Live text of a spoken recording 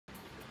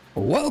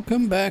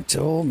Welcome back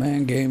to Old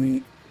Man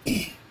Gaming.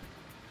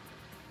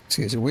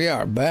 Excuse me, we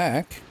are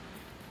back.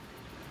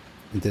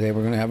 And today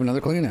we're going to have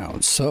another clean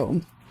out.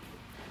 So,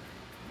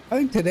 I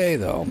think today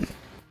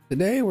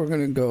we're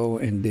going to go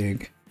and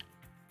dig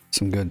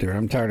some good dirt.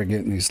 I'm tired of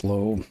getting these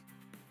low,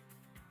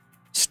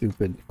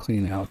 stupid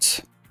clean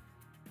outs.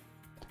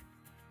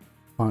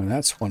 Oh,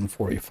 that's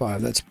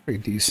 145. That's pretty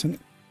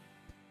decent.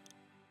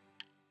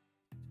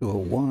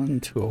 201,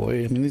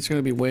 208. I mean, these are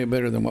going to be way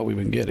better than what we've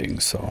been getting,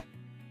 so.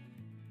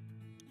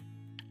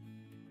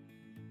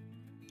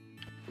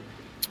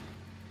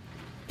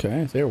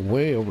 Okay, they're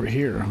way over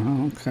here.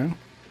 Oh, okay.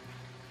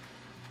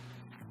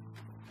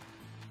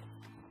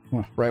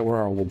 Well, right where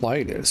our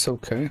light is.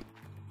 Okay.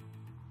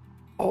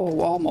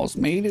 Oh, almost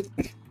made it.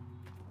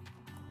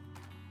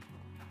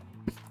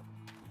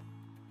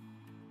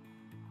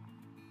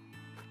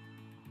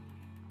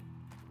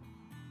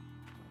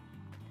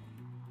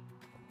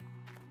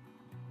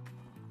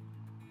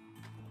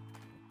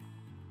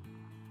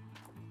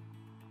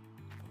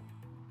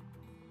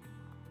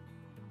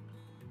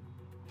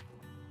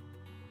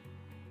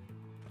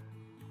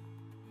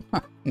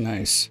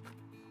 Nice.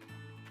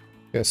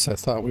 Guess I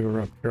thought we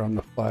were up here on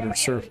the flatter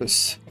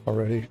surface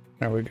already.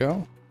 There we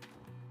go.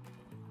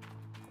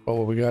 Well,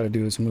 what we got to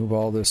do is move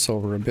all this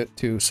over a bit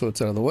too, so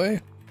it's out of the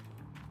way.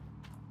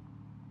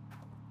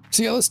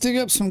 So yeah, let's dig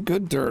up some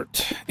good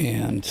dirt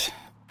and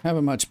have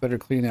a much better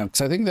clean out.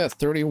 Because I think that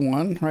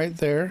 31 right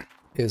there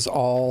is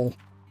all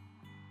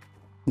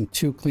from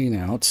 2 clean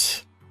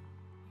outs,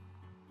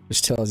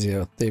 which tells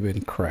you they've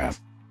been crap.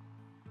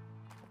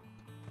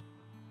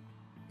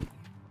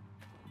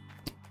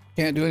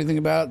 Can't do anything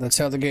about it. That's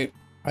how the game.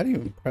 I didn't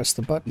even press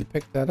the button to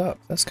pick that up.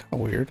 That's kind of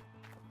weird.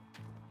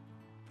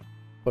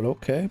 But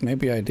okay,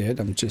 maybe I did.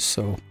 I'm just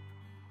so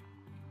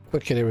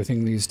quick at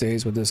everything these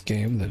days with this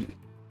game that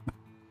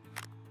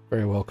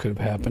very well could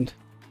have happened.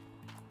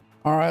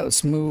 All right,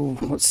 let's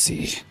move. Let's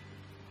see.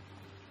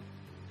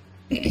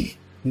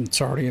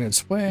 It's already in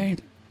its way.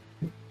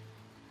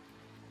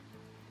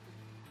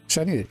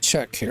 So I need to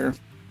check here.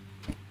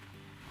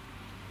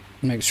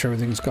 Make sure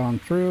everything's gone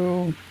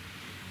through.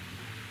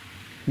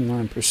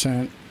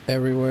 9%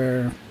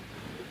 everywhere.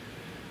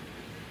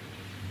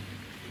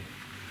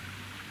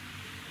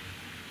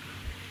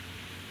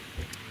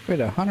 Wait,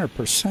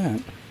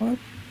 100%? What?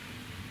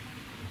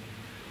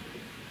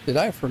 Did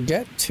I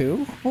forget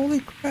to? Holy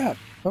crap.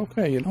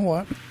 Okay, you know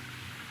what?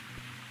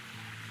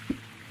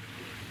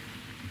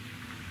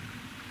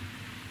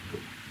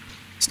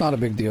 It's not a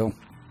big deal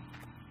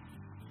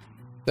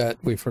that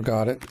we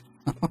forgot it.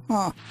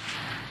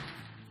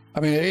 I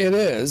mean, it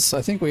is.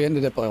 I think we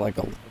ended up by like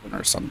 11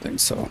 or something,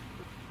 so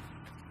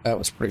that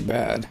was pretty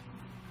bad.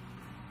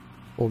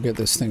 We'll get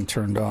this thing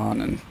turned on,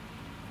 and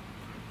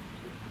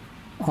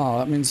oh,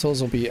 that means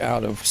those will be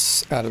out of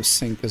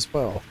sync as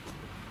well.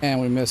 And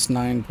we missed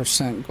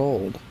 9%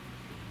 gold.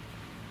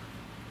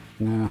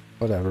 Nah,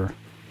 whatever.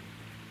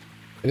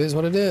 It is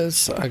what it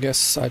is. I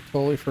guess I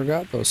totally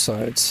forgot those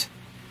sides.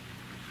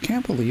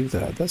 Can't believe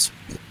that. That's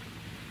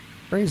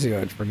crazy.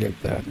 I'd forget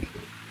that.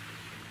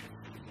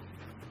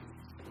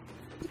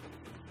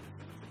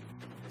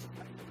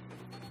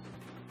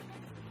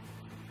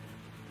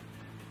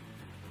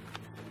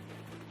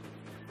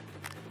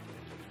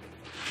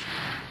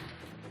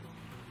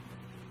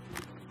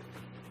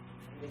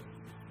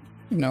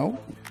 No.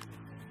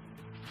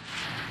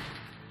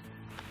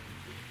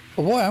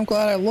 Well, boy, I'm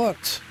glad I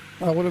looked.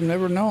 I would have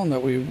never known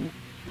that we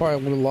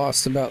probably would have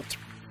lost about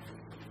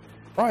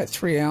probably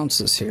 3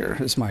 ounces here,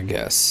 is my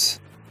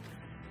guess.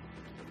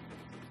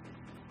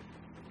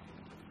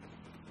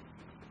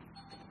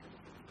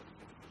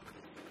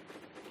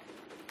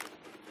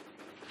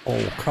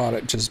 Oh, caught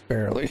it just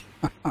barely.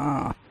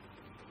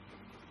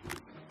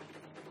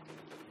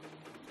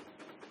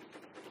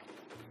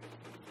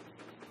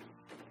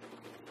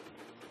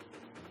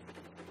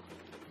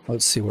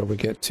 Let's see where we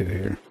get to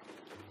here.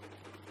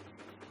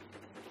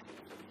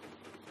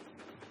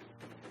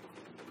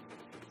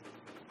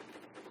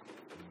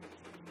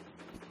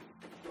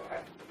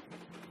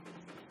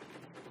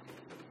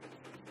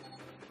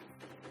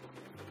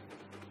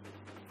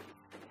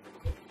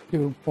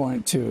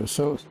 .2,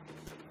 so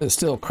it's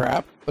still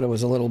crap, but it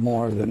was a little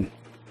more than.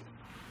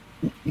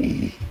 I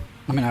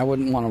mean, I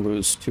wouldn't want to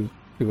lose two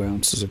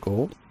ounces of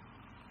gold.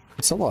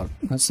 It's a lot.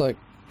 That's like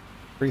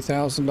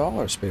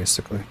 $3,000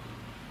 basically.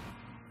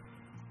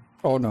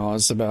 Oh no,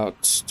 it's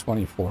about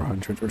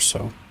 2,400 or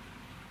so.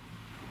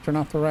 Turn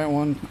off the right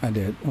one? I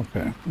did.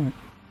 Okay.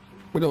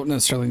 We don't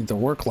necessarily need the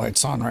work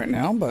lights on right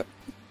now, but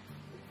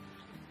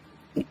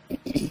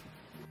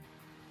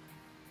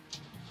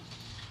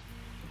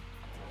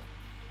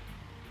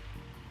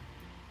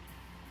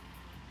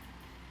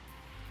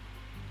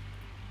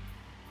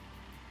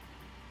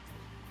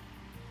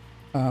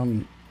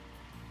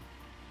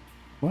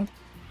what?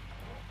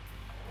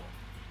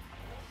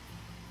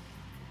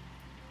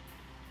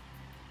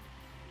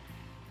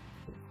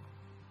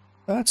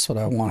 That's what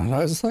I wanted. I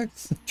was like,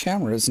 the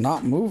camera is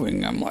not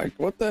moving. I'm like,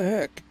 what the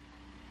heck?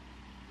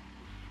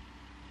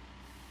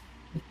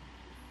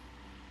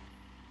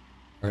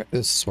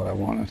 This is what I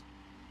wanted.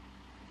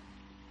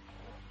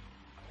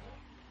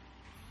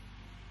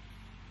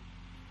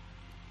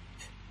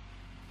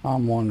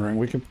 I'm wondering,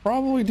 we could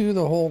probably do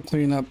the whole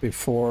cleanup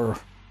before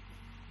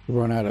we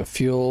run out of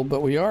fuel,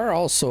 but we are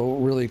also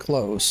really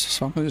close.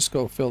 So I'm gonna just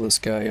go fill this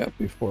guy up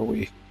before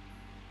we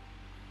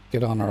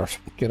get on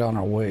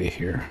our way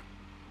here.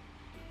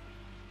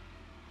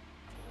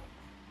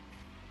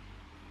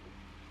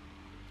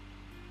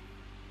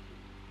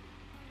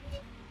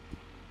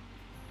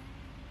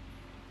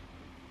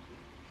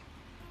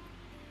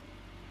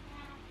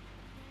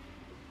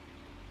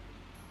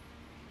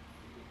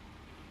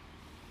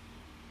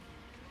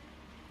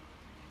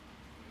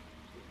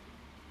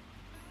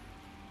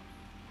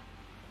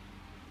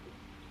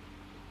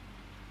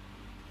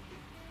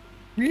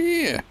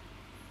 Yeah.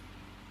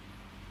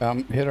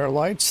 Hit our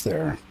lights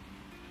there.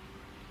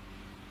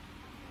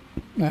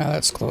 Nah,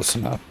 that's close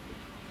enough.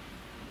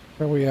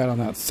 Where are we at on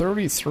that?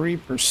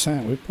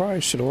 33%. We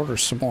probably should order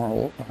some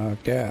more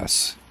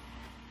gas.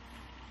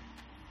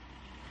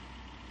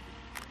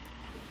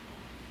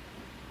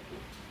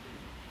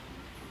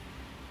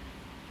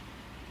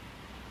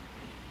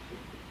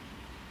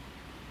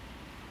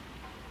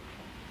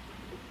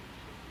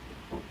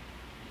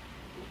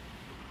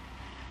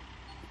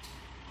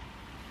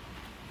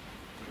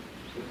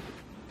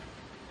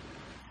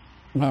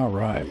 All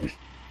right.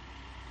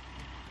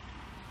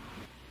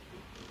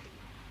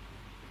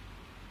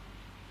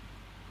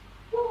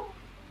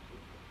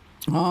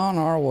 On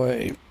our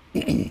way.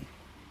 I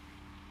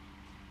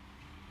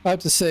have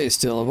to say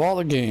still, of all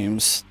the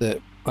games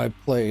that I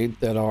played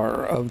that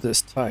are of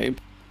this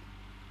type,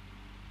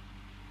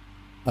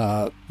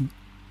 actually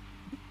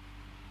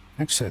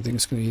I think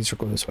it's going to easier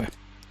go this way.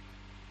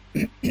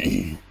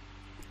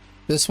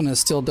 This one has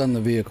still done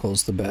the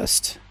vehicles the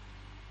best.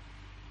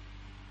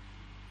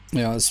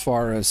 You know, as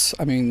far as,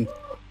 I mean,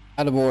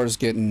 Out of War is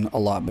getting a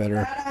lot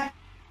better.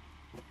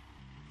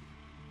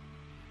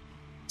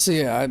 So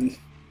yeah,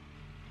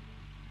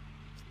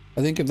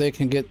 I think if they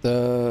can get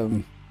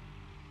the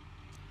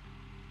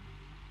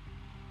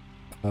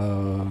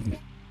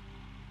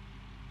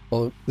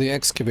well, the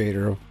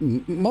excavator,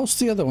 most of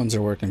the other ones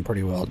are working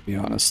pretty well, to be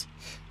honest.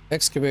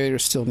 Excavator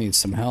still needs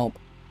some help,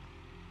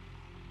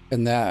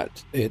 and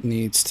that it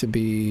needs to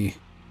be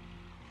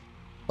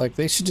like,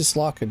 they should just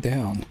lock it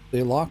down.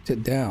 They locked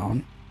it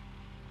down.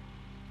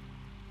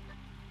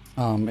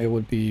 It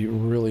would be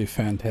really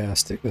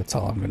fantastic. That's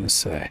all I'm going to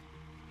say.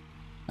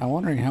 I'm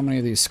wondering how many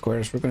of these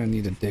squares we're going to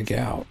need to dig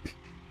out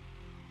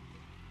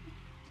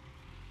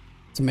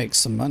to make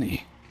some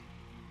money.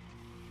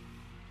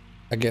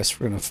 I guess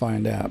we're going to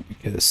find out,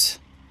 because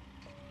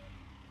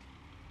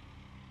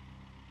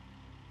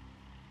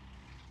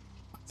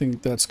I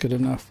think that's good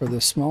enough for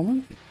this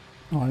moment.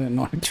 Oh, I didn't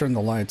know I turned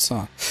the lights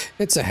on.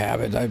 It's a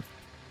habit.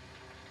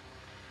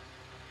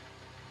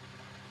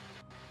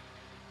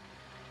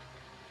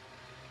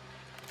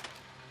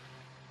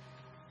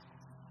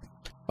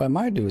 What I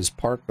might do is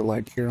park it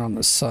like here on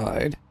the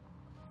side.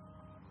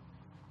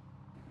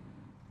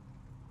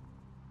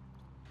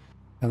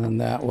 And then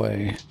that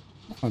way,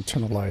 I'll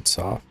turn the lights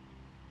off.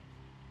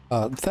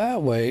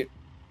 That way,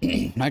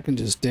 I can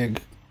just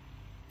dig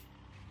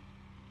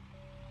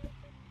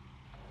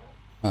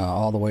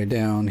all the way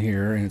down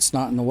here, and it's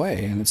not in the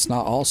way, and it's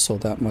not also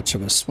that much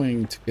of a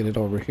swing to get it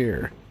over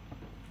here.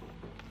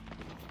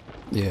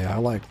 Yeah, I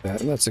like that.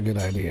 That's a good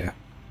idea.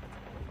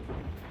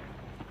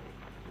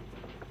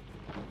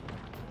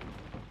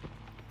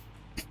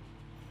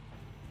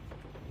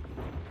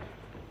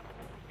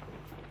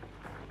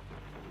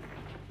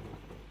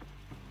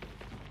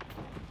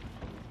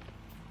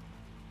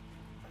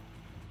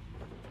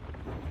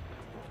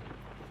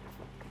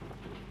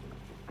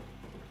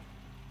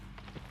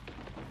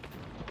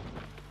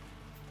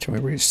 Can we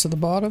reach to the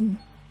bottom?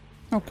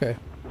 Okay.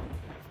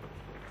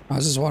 I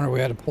was just wondering, we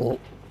had to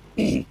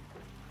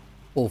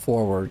pull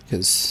forward,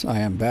 because I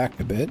am back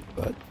a bit,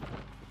 but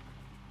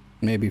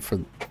maybe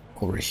for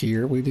over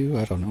here we do.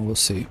 I don't know. We'll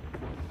see.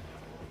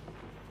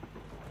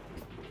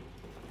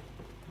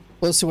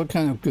 Let's see what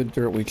kind of good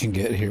dirt we can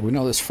get here. We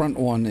know this front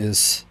one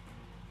is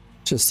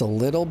just a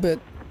little bit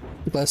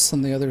less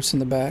than the others in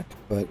the back,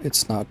 but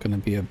it's not going to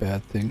be a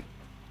bad thing.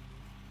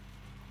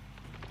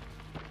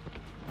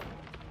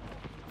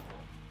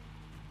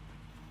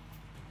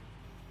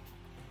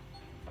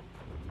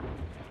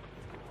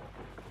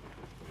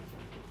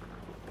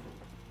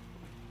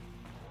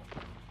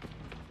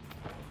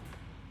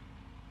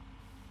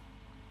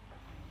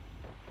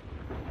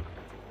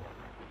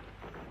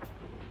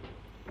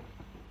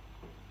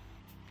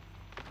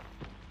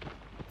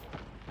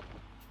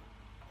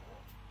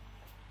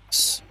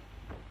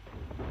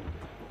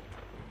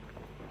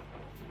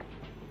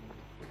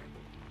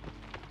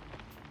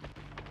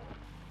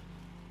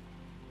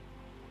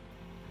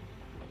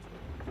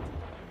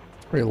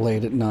 Pretty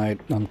late at night.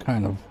 I'm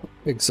kind of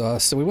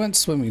exhausted. We went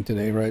swimming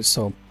today, right?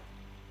 So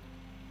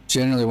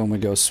generally when we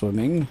go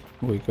swimming,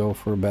 we go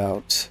for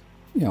about,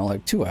 you know,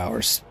 like 2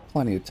 hours.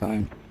 Plenty of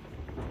time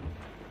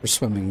for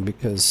swimming,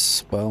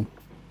 because, well,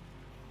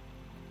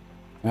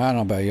 I don't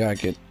know about you, I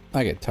get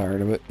I get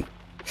tired of it.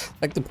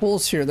 Like the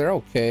pools here, they're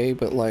okay,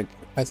 but like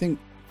I think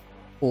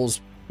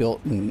pools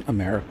built in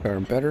America are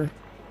better.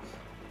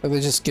 Like they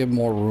just give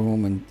more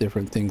room and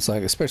different things,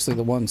 like especially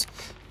the ones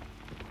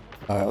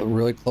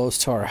really close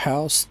to our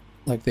house.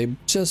 Like they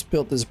just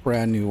built this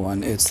brand new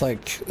one. It's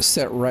like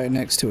set right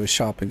next to a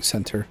shopping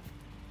center,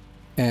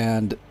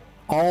 and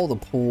all the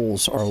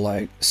pools are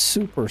like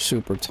super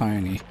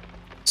tiny.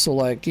 So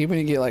like even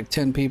you get like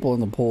 10 people in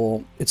the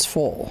pool, it's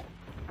full.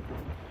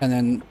 And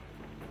then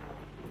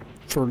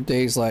for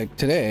days like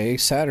today,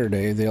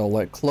 Saturday, they'll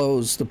like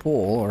close the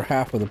pool or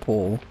half of the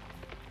pool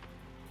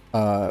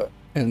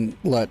and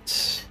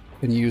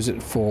use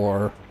it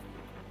for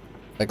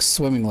like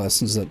swimming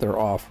lessons that they're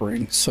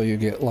offering. So you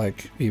get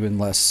like even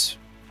less,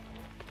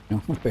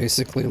 you know,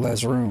 basically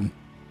less room.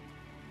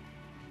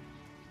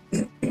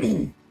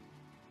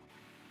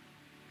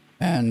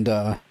 And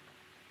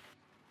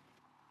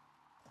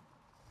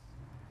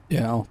you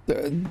know,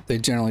 they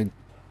generally,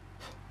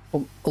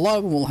 a lot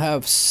of them will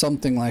have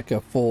something like a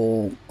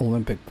full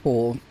Olympic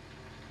pool,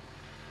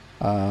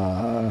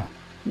 and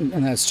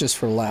that's just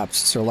for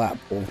laps. It's their lap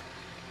pool.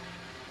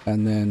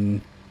 And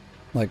then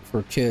like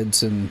for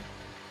kids and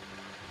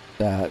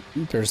that,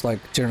 there's like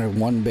generally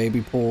one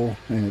baby pool,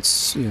 and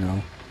it's, you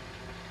know,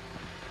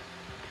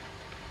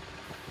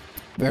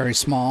 very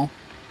small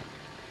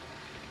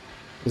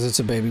because it's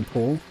a baby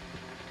pool.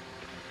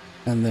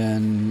 And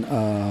then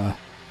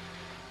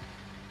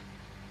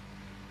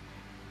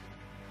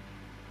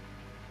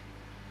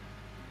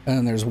and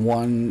then there's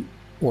one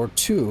or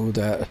two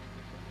that,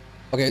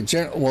 okay,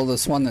 well,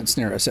 this one that's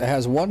near us, it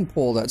has one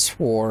pool that's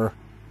for,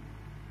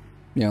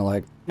 you know,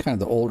 like kind of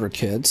the older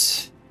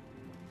kids.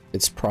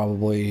 It's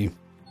probably,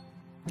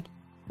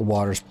 the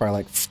water's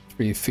probably like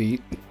 3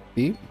 feet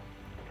deep.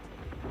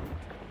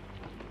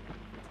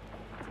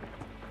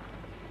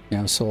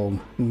 Yeah, so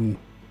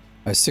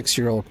a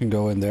 6-year-old can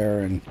go in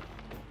there and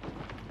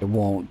the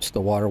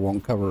water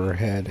won't cover her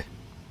head.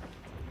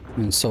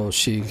 And so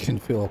she can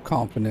feel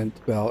confident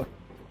about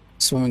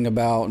swimming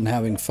about and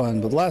having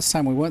fun. But the last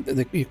time we went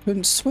there, you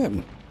couldn't swim.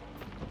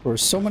 There were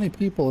so many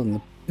people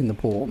in the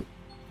pool.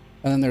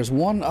 And then there's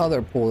one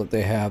other pool that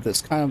they have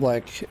that's kind of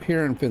like,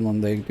 here in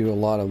Finland they do a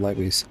lot of like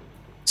these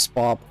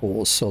spa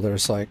pools. So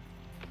there's like,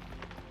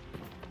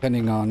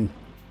 depending on,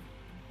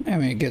 I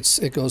mean,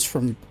 it goes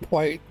from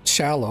quite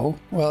shallow.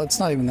 Well, it's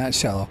not even that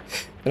shallow.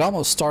 It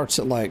almost starts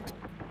at like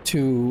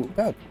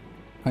about,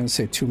 I would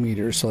say 2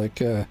 meters.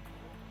 Like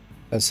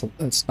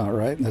that's not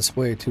right. That's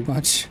way too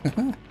much.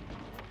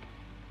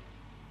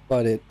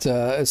 But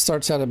it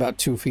starts out about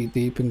 2 feet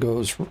deep and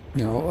goes,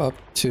 you know, up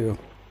to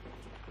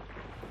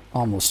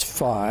almost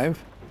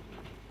 5.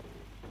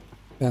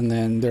 And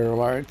then there are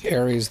like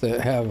areas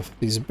that have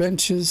these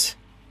benches,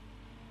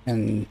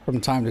 and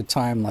from time to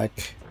time,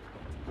 like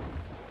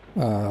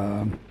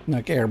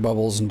air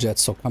bubbles and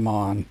jets will come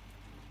on.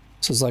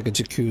 So it's like a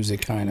jacuzzi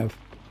kind of,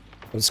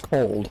 but it's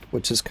cold,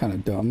 which is kind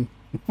of dumb.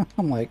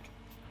 I'm like,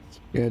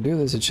 you're gonna do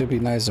this, it should be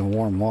nice and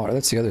warm water.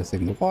 That's the other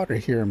thing. The water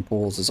here in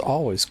pools is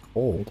always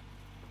cold.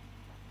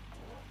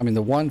 I mean,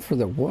 the one for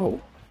the, whoa.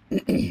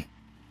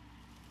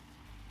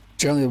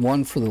 Generally the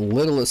one for the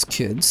littlest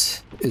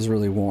kids is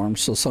really warm.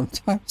 So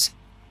sometimes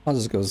I'll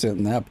just go sit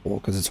in that pool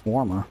because it's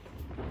warmer.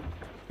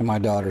 And my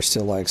daughter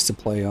still likes to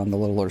play on the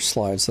littler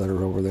slides that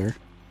are over there.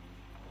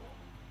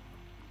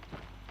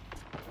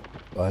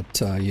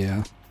 But,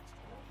 yeah.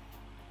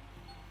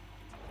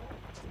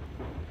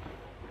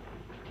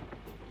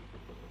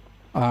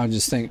 I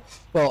just think,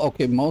 well,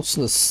 okay, most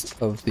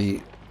of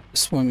the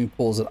swimming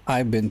pools that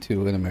I've been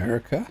to in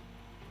America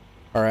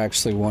are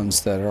actually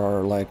ones that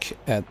are like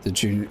at the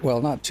junior,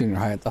 well, not junior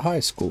high, at the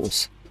high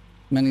schools.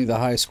 Many of the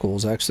high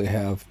schools actually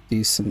have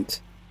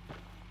decent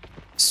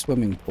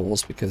swimming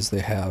pools because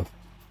they have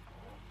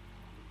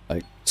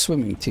like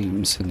swimming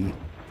teams and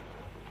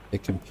they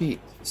compete,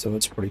 so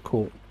it's pretty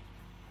cool.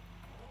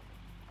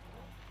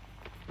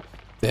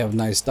 They have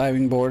nice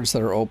diving boards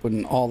that are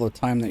open all the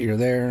time that you're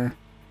there.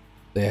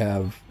 They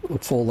have a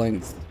full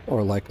length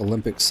or like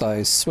Olympic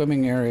size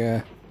swimming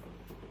area.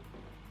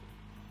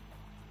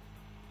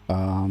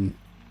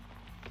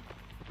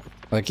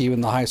 Like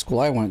even the high school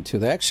I went to,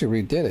 they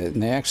actually redid it,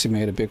 and they actually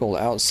made a big old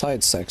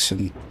outside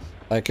section,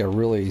 like a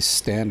really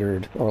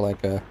standard or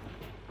like a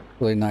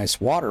really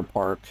nice water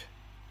park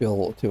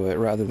built to it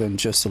rather than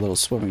just a little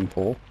swimming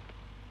pool.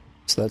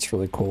 So that's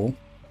really cool.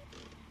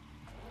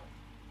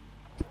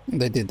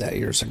 They did that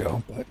years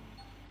ago, but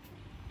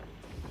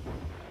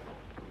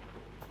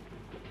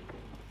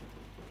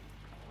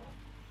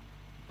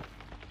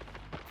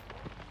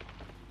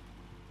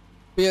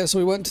yeah, so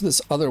we went to this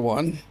other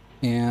one,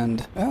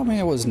 and I mean,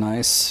 it was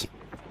nice,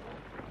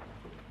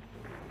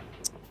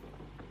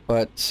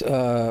 but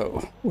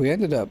we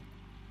ended up,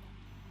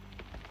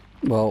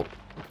 well,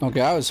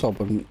 okay, I was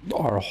hoping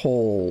our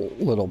whole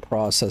little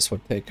process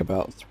would take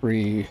about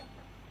 3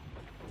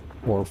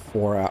 or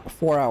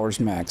 4 hours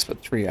max, but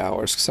 3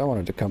 hours, because I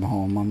wanted to come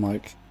home. I'm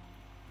like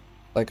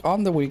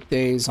on the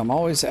weekdays, I'm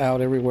always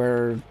out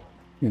everywhere,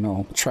 you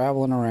know,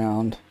 traveling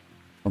around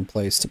from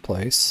place to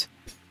place.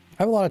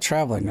 I have a lot of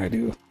traveling I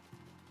do.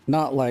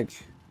 not like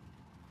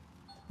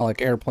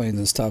airplanes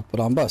and stuff, but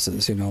on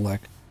buses, you know,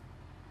 like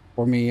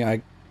for me,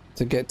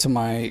 to get to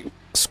my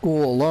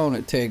school alone,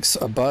 it takes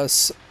a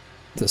bus,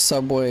 the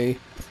subway,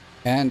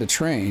 and a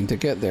train to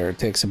get there. It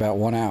takes about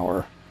 1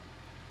 hour.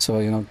 So,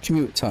 you know,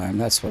 commute time,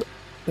 that's what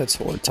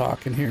we're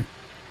talking here.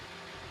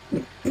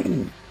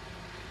 And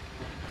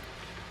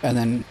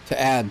then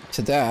to add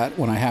to that,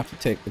 when I have to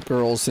take the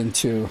girls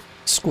into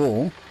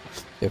school,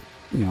 if,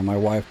 you know, my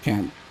wife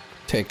can't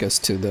take us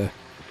to the...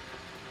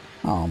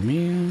 Oh,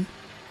 man.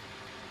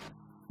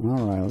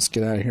 Alright, let's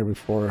get out of here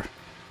before...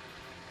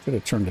 Should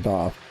have turned it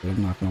off, but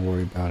I'm not going to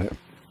worry about it.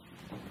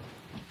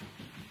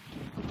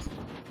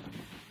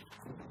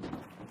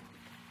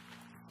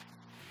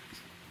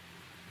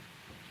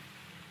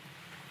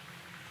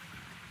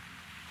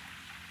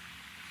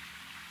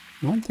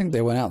 I don't think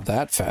they went out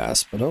that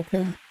fast, but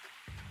okay.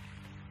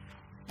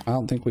 I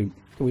don't think did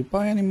we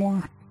buy any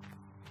more?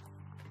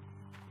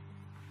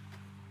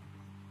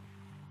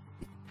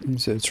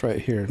 It's right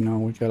here. No,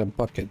 we got a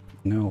bucket.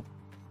 No.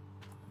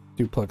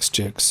 Duplex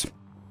jigs.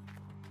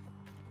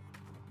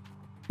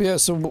 Yeah,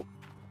 so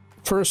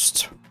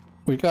first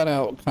we got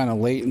out kind of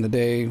late in the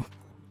day.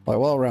 Like,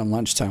 well, around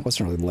lunchtime. It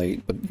wasn't really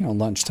late, but, you know,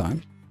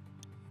 lunchtime.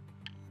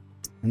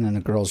 And then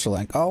the girls were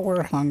like, oh,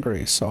 we're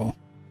hungry, so...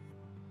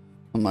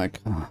 I'm like,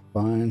 oh,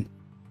 fine.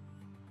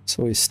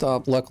 So we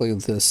stopped. Luckily,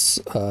 this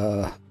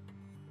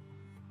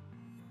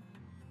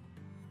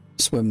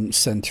swim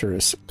center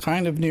is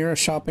kind of near a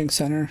shopping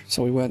center.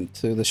 So we went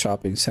to the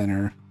shopping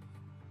center,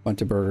 went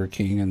to Burger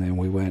King, and then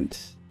we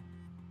went...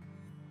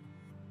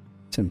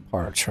 It's in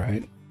Parks,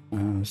 right? I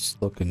was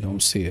looking,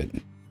 don't see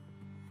it.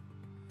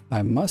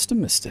 I must have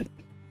missed it.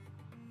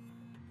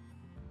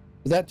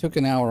 But that took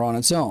an hour on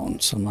its own.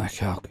 So I'm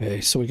like,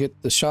 okay, so we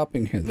get the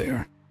shopping here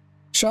there.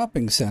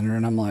 Shopping center,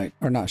 and I'm like,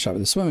 or not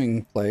shopping, the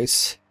swimming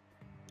place,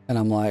 and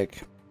I'm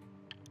like,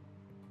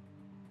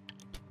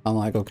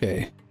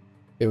 okay,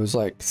 it was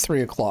like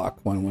 3 o'clock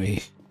when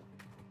we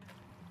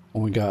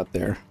got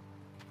there.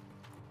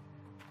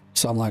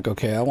 So I'm like,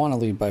 okay, I want to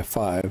leave by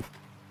 5,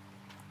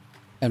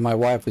 and my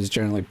wife is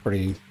generally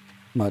pretty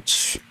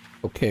much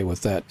okay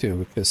with that too,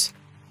 because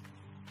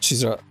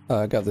she's got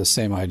the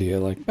same idea,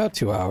 like about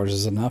 2 hours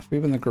is enough.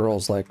 Even the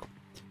girls, like,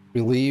 we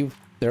leave,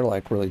 they're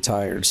like really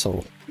tired,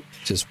 so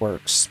just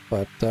works.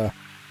 But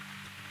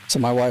so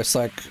my wife's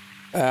like,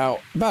 about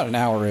an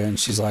hour in,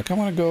 she's like, I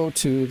want to go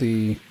to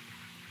the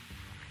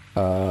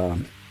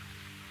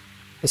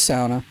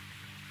sauna,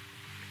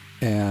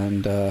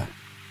 and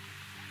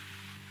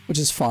which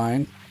is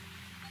fine.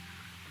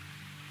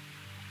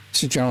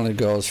 She generally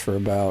goes for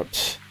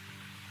about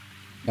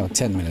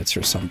 10 minutes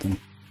or something,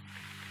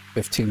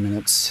 15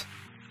 minutes.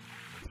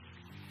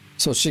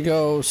 So she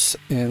goes,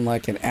 and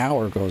like an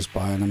hour goes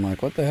by, and I'm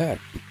like, what the heck?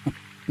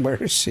 Where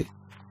is she?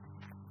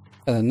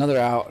 And another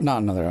hour,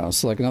 not another hour,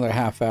 so like another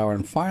half hour,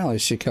 and finally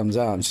she comes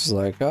out and she's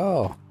like,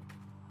 oh,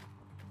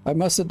 I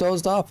must have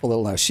dozed off a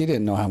little. Now, she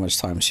didn't know how much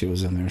time she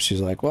was in there. She's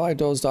like, well, I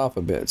dozed off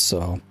a bit,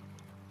 so I'm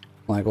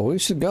like, well, we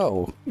should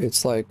go.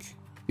 It's like,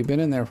 you've been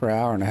in there for an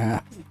hour and a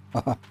half.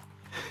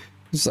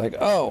 She's like,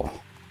 oh.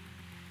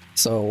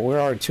 So we're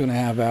already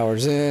 2.5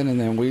 hours in, and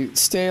then we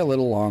stay a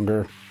little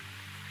longer.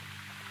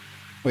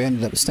 We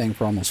ended up staying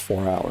for almost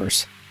 4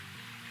 hours.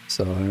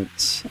 So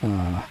it's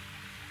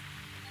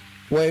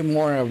way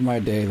more of my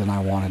day than I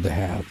wanted to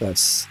have.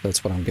 That's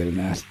what I'm getting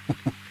at.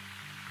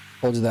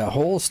 Told you that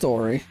whole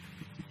story.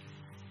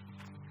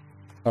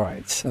 All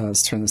right,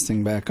 let's turn this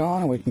thing back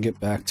on, and we can get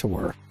back to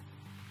work.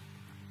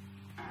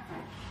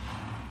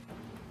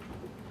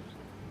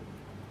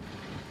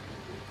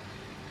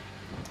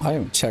 I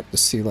haven't checked to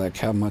see like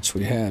how much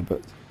we had,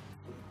 but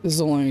this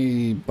is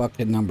only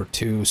bucket number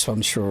 2, so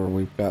I'm sure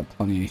we've got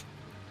plenty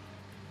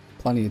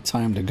of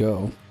time to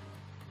go.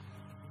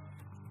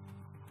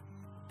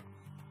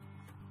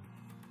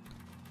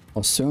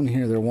 Well, soon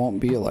here there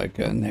won't be like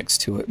a next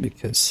to it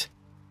because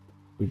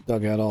we've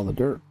dug out all the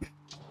dirt.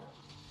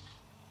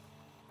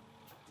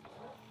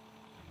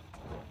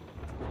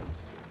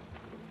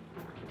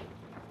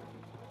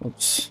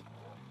 Oops.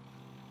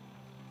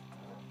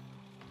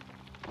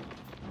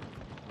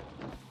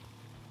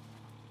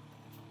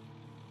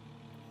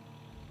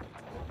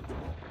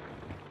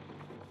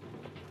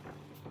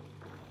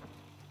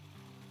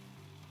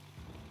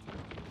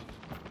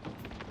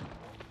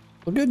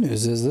 The good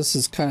news is this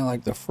is kind of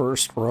like the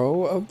first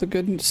row of the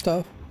good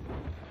stuff,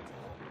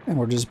 and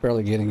we're just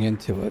barely getting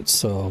into it,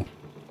 so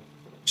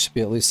should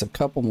be at least a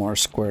couple more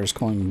squares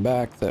going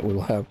back that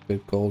will have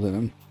good gold in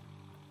them.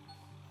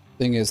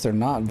 Thing is, they're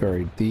not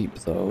very deep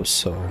though,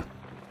 so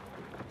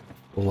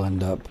we'll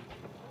end up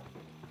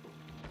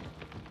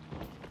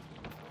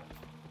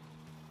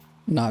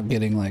not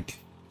getting like,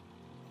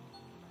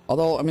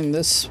 although I mean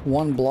this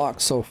one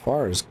block so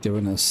far has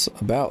given us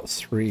about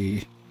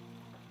three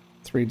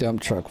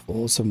dump truck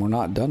fulls, and we're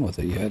not done with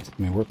it yet.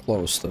 I mean, we're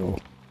close though.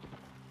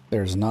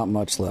 There's not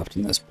much left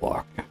in this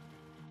block.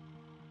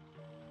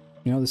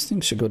 You know, this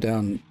thing should go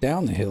down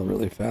the hill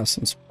really fast.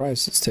 I'm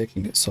surprised it's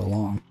taking it so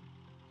long.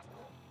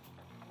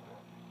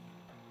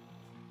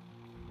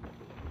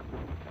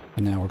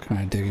 And now we're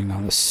kind of digging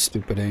on this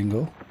stupid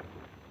angle.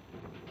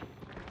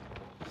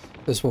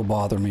 This will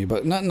bother me,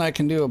 but nothing I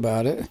can do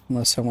about it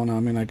unless I want to.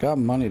 I mean, I got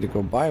money to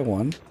go buy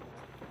one.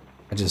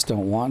 I just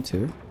don't want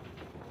to.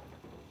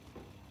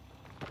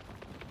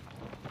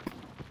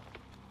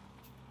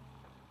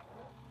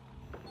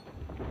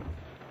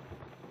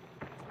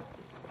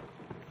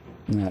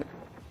 And that,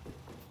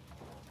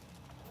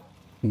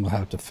 we'll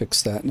have to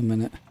fix that in a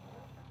minute.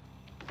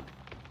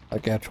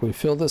 Like after we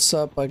fill this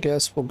up, I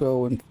guess we'll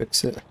go and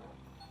fix it.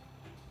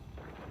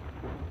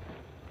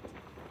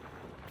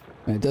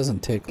 And it doesn't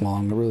take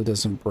long. It really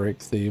doesn't break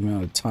the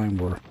amount of time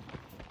we're...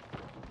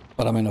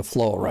 But I'm in a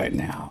flow right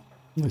now.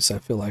 At least I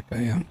feel like I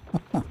am.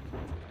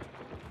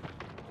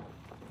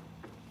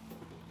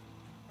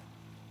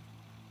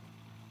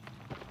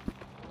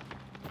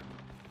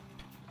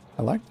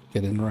 I like to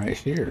get in right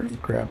here and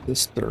grab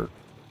this dirt.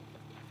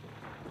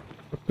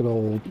 Look at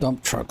old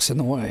dump trucks in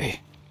the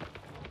way.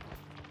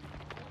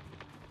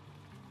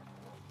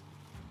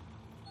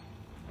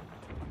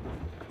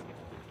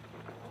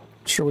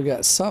 Sure, we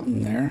got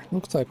something there.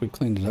 Looks like we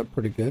cleaned it up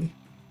pretty good.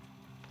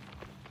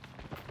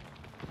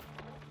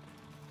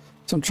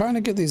 So I'm trying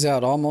to get these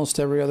out almost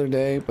every other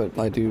day, but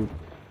I do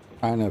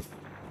kind of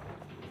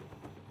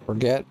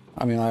forget.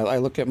 I mean, I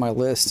look at my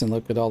list and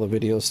look at all the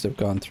videos that have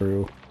gone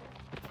through,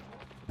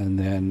 and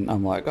then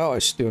I'm like, oh, I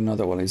should do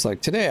another one. He's like,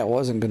 today I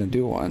wasn't going to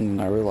do one,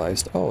 and I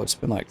realized, oh, it's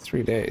been like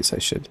 3 days. I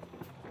should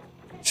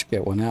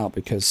get one out,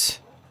 because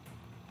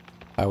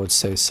I would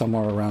say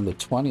somewhere around the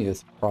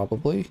 20th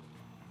probably.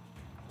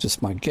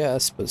 Just my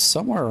guess, but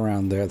somewhere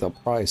around there they'll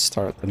probably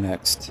start the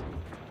next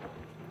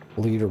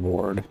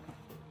leaderboard.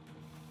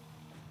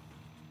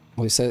 At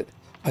least I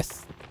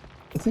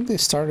think they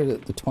started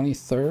at the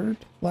 23rd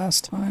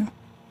last time.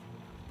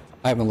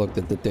 I haven't looked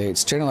at the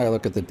dates. Generally I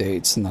look at the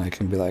dates and then I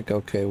can be like,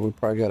 okay, we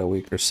probably got a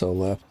week or so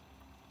left.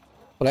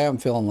 But I am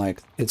feeling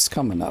like it's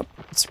coming up.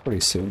 It's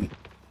pretty soon.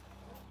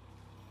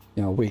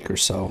 You know, a week or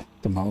so,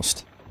 the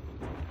most.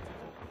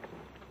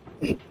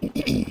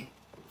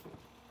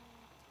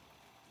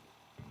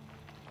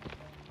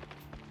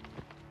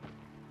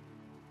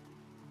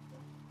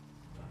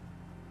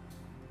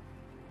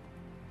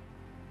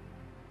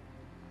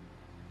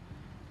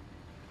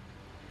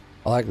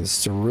 I like this.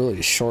 It's a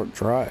really short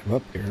drive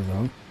up here,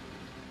 though.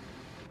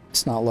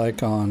 It's not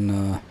like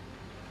on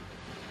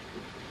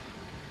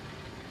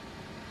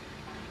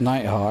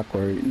Nighthawk,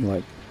 where you,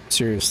 like,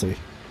 seriously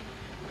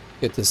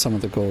get to some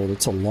of the gold.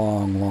 It's a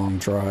long, long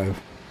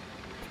drive.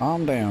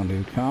 Calm down,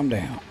 dude. Calm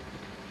down.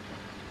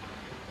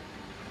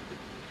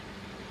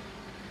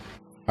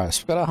 Alright,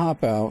 so we gotta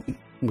hop out.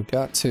 We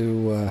got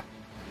to,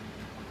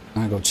 I'm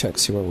gonna go check,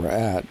 see where we're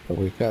at, but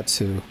we got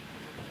to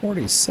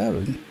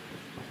 47.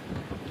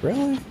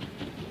 Really?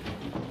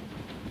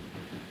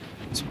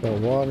 It's got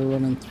water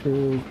running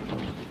through.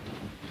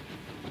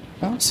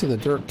 I don't see the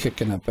dirt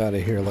kicking up out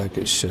of here like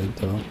it should,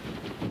 though.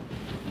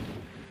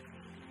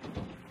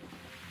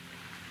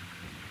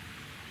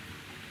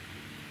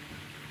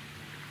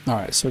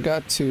 Alright, so we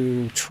got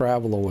to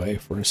travel away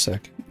for a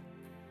second.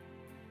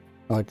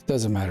 Like, it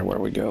doesn't matter where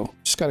we go.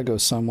 Just gotta go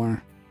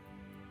somewhere.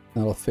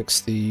 That'll fix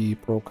the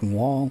broken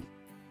wall.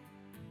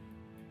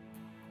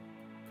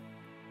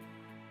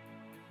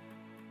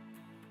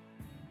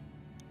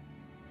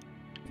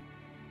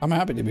 I'm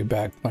happy to be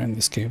back playing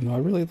this game, though. I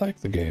really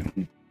like the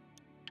game.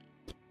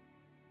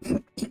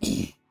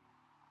 It's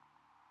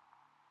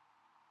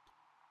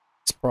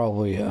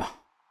probably a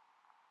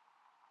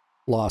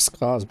lost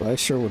cause, but I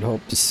sure would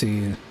hope to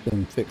see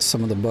them fix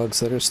some of the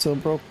bugs that are still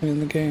broken in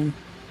the game.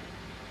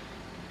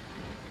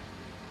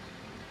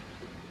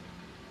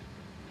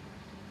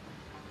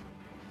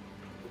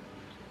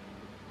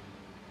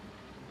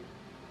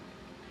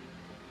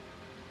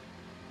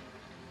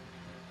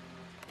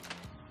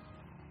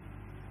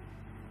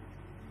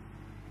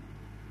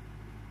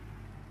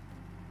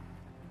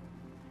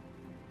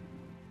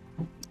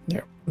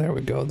 There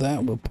we go.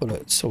 That we'll put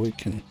it so we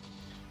can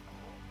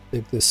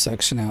dig this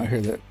section out here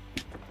that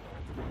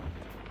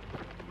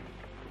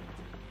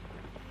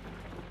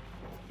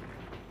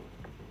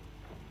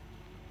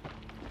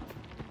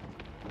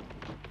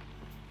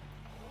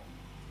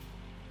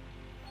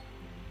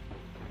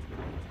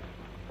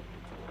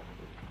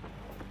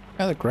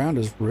yeah, the ground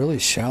is really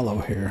shallow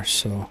here,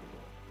 so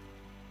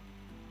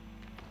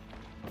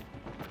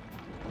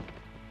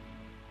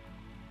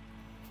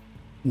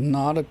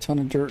not a ton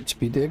of dirt to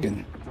be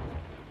digging.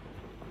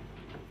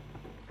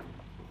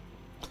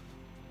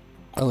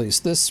 At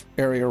least this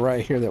area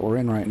right here that we're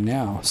in right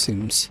now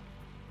seems...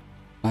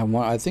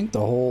 I think the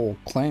whole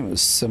claim is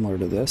similar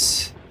to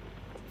this.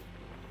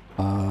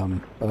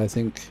 But I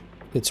think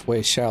it's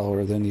way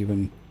shallower than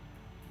even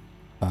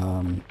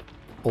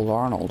Old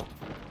Arnold.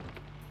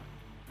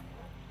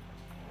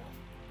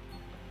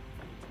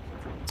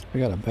 We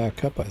gotta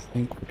back up, I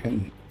think. We're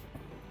getting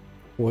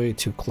way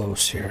too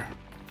close here.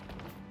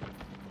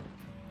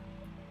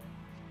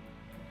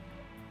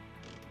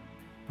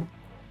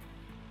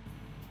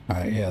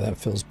 Alright, yeah, that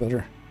feels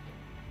better.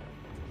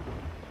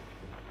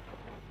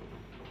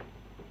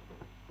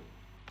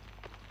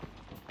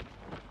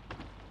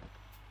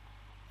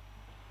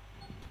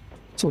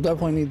 So we'll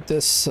definitely need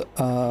this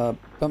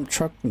dump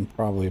truck and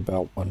probably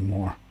about one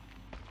more.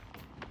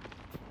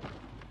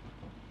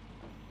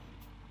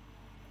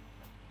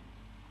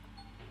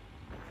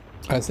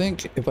 I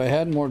think if I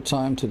had more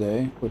time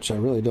today, which I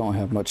really don't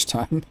have much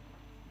time,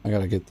 I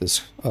gotta get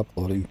this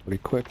uploading pretty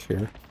quick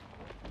here.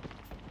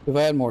 If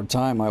I had more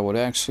time, I would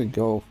actually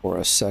go for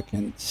a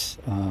second, just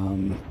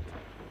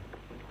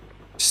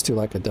do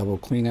like a double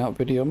clean out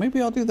video. Maybe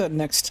I'll do that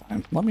next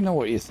time. Let me know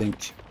what you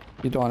think.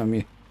 If you don't want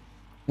me,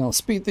 you know,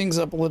 speed things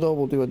up a little,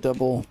 we'll do a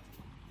double.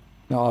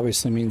 You know,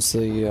 obviously means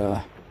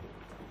the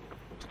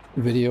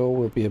video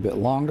will be a bit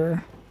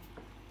longer.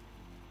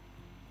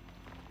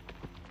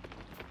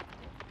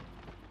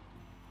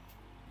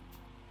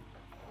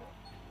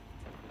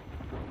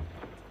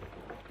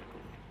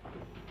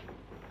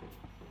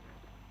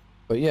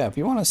 But yeah, if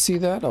you want to see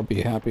that, I'll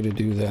be happy to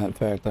do that. In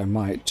fact, I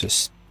might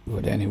just do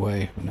it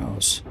anyway. Who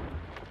knows?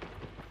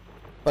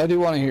 But I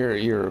do want to hear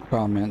your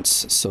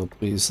comments, so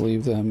please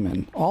leave them.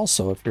 And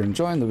also, if you're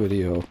enjoying the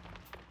video,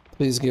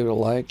 please give it a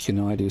like. You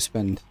know, I do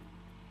spend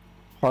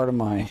part of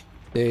my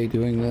day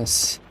doing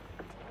this.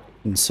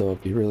 And so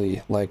if you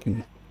really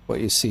liking what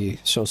you see,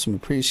 show some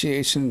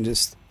appreciation.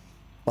 Just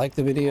like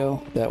the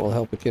video. That will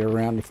help it get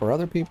around for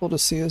other people to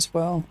see as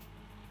well.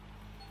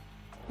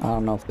 I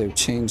don't know if they've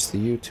changed the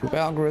YouTube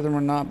algorithm or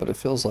not, but it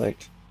feels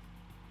like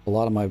a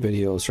lot of my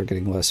videos are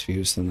getting less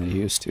views than they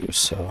used to,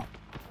 so.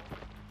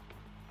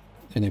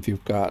 And if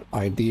you've got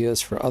ideas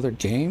for other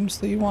games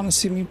that you want to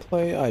see me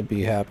play, I'd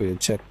be happy to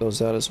check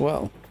those out as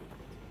well.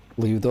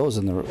 Leave those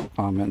in the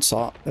comments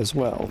as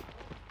well.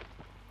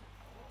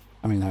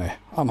 I mean,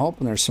 I'm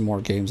hoping there's some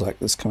more games like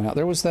this coming out.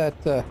 There was that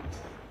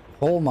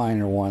coal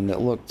miner one that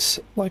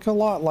looked like a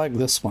lot like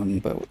this one,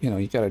 but you know,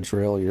 you got to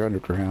drill, you're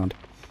underground.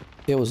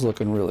 It was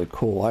looking really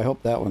cool. I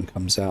hope that one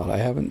comes out. I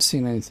haven't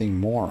seen anything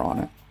more on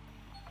it.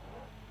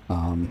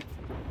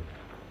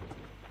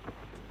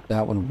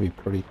 That one would be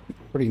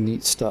pretty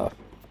neat stuff.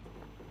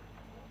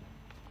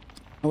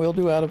 And we'll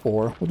do Out of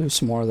Ore. We'll do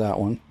some more of that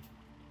one.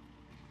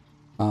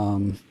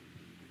 I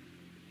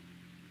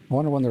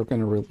wonder when they're going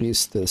to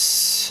release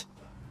this.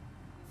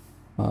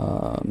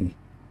 Like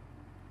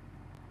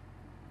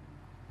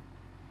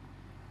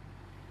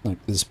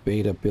this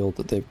beta build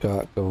that they've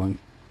got going.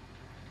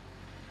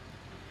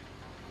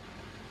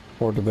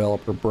 Or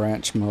developer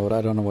branch mode.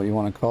 I don't know what you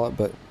want to call it,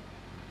 but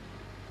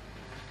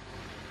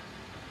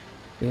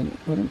we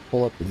didn't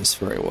pull up to this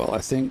very well. I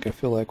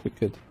feel like we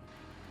could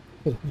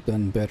have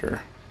done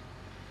better.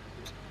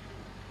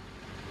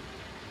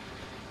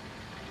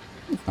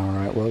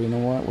 Alright, well, you know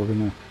what? We're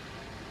gonna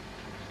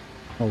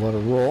let it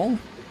roll.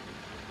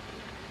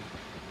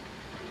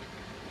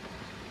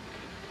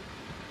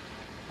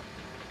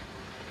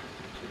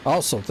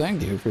 Also,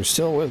 thank you if you're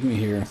still with me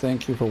here.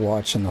 Thank you for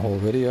watching the whole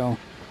video.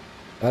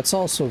 That's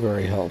also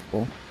very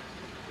helpful.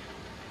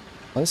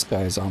 This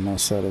guy's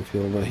almost out of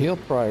fuel, but he'll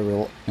probably,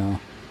 you know,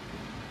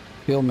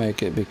 he'll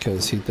make it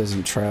because he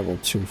doesn't travel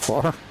too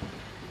far. I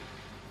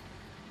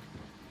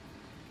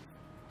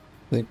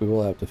think we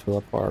will have to fill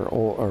up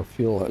our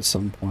fuel at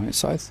some point.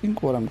 So I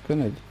think what I'm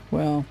gonna,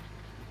 well,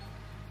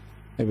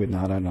 maybe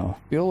not. I know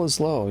fuel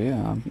is low.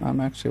 Yeah, I'm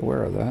actually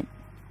aware of that.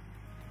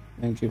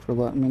 Thank you for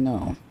letting me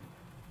know.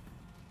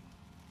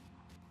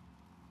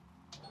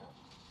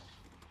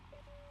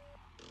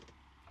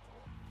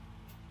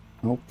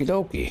 Okie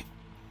dokie.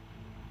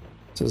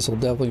 So this will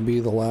definitely be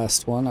the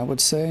last one, I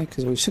would say,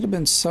 because we should have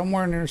been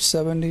somewhere near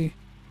 70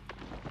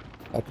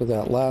 after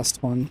that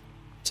last one.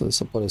 So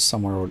this will put us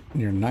somewhere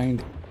near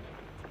 90.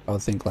 I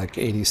would think like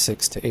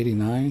 86 to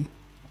 89.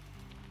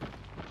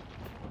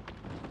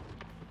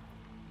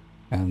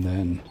 And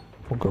then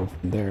we'll go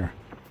from there.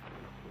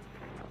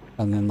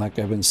 And then, like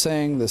I've been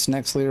saying, this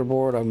next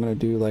leaderboard, I'm going to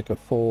do like a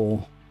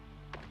full...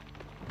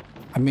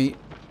 I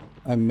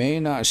may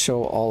not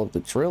show all of the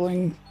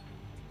drilling,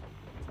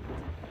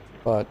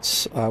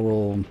 but I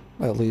will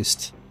at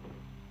least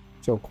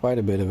show quite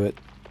a bit of it.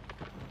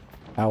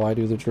 How I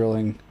do the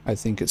drilling, I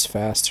think it's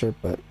faster,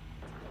 but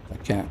I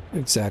can't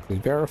exactly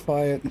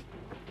verify it.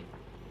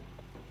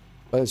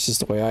 But it's just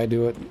the way I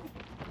do it.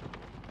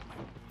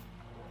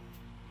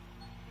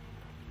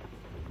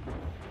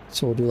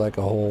 So we'll do like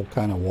a whole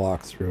kind of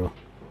walkthrough.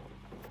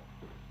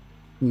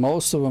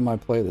 Most of them I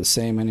play the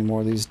same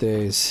anymore these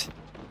days.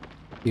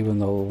 Even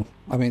though,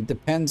 I mean, it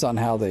depends on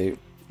how they,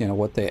 you know,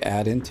 what they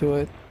add into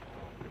it.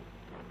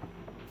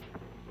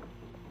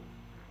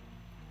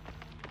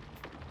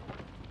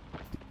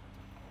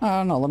 I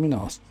don't know, let me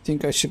know.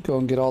 Think I should go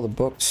and get all the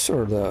books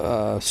or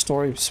the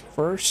stories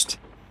first?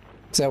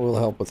 Because that will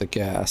help with the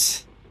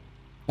gas.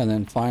 And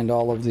then find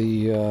all of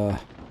the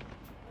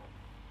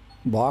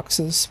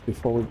boxes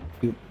before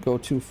we go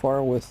too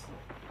far with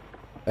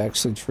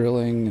actually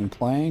drilling and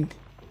playing.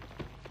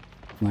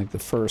 Like the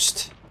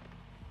first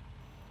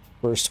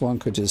one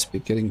could just be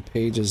getting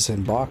pages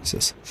and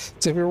boxes.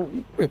 So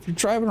if you're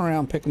driving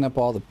around picking up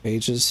all the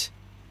pages,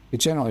 you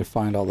generally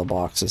find all the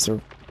boxes.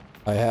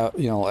 I have,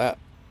 you know, at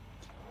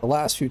the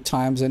last few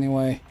times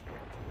anyway,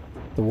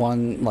 the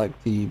one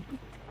like the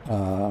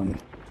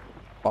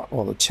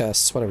well, the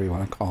chests, whatever you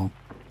want to call them,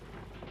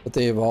 But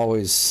they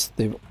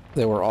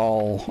were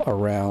all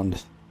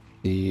around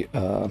the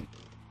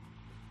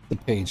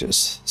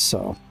pages,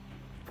 so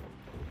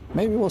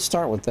maybe we'll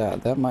start with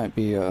that. That might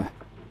be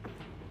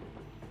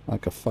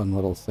like a fun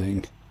little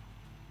thing.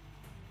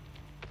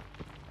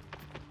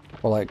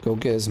 Or like go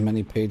get as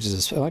many pages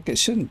as, like, it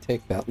shouldn't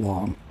take that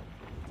long.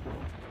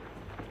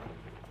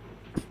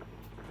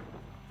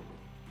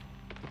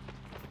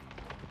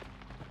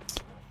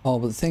 Oh,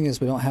 but the thing is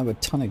we don't have a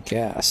ton of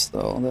gas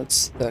though.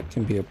 That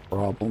can be a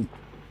problem.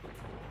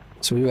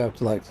 So we have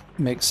to like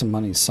make some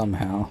money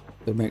somehow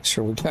to make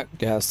sure we got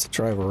gas to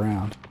drive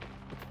around.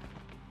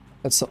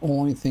 That's the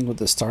only thing with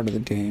the start of the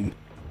game.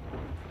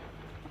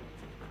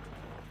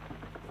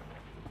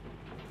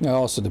 It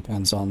also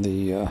depends on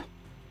the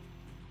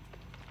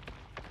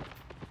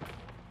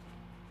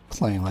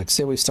claim. Like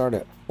say we start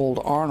at Old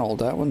Arnold,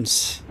 that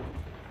one's,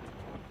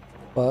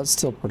 well, that's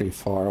still pretty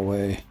far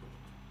away.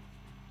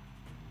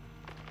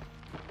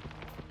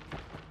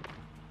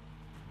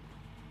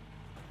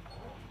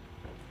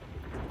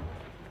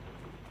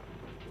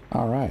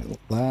 All right,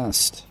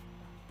 last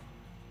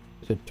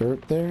bit of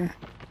dirt there.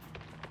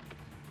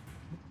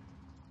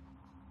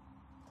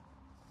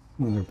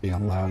 They're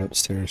being loud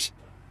upstairs.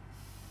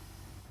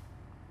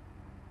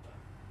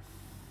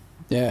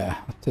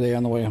 Yeah, today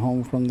on the way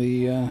home from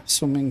the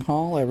swimming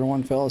hall,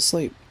 everyone fell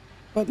asleep.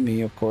 But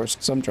me, of course,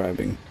 because I'm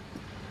driving.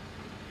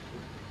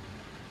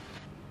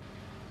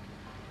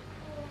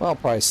 Well, I'll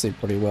probably sleep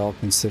pretty well,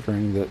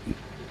 considering that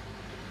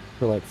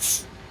for like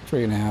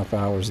 3.5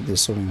 hours at the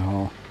swimming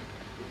hall.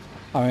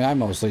 I mean, I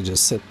mostly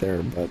just sit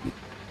there, but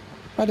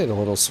I did a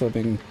little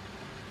swimming.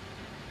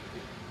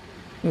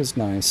 It was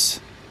nice.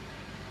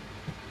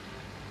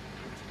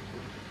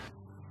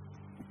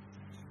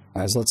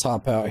 Guys, let's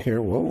hop out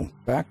here. Whoa,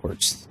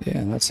 backwards.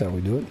 Yeah, that's how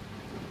we do it.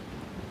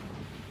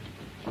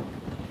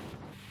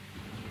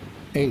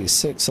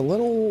 86, a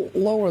little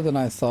lower than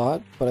I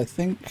thought, but I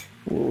think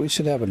we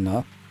should have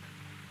enough.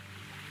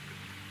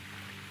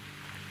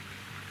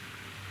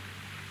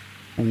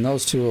 And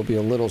those two will be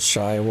a little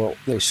shy of what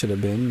they should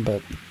have been,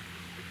 but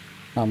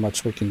not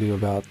much we can do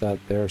about that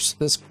there. So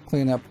this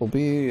cleanup will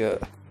be a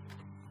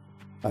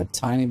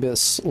tiny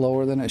bit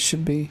lower than it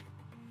should be,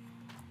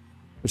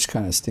 which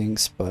kind of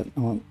stinks, but I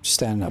won't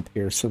stand up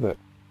here so that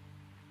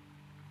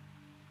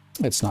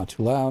it's not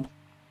too loud.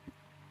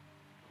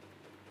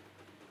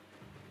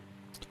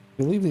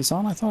 We leave these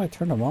on? I thought I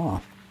turned them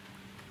off.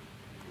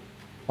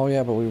 Oh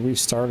yeah, but we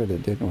restarted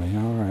it, didn't we?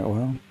 All right,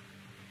 well.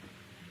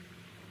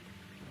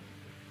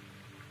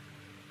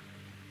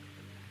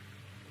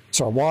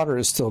 So our water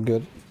is still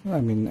good.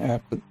 I mean,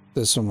 after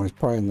this one was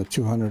probably in the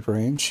 200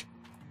 range.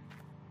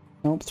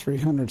 Nope,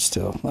 300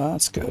 still.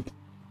 That's good.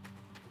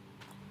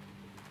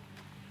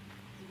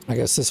 I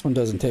guess this one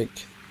doesn't take,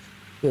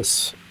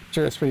 this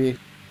tier 3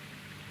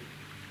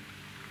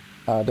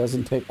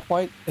 doesn't take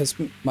quite as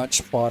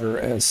much water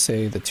as,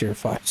 say, the tier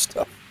 5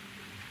 stuff.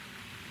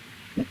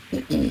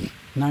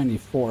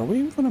 94. Are we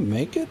even going to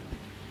make it?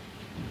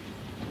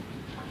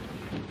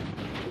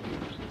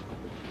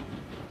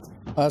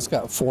 It's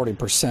got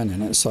 40%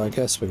 in it, so I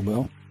guess we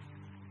will.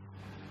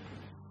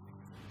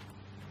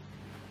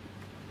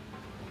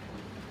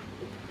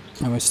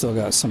 And we still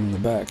got some in the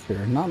back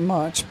here. Not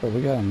much, but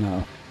we got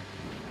enough.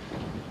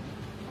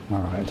 All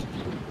right.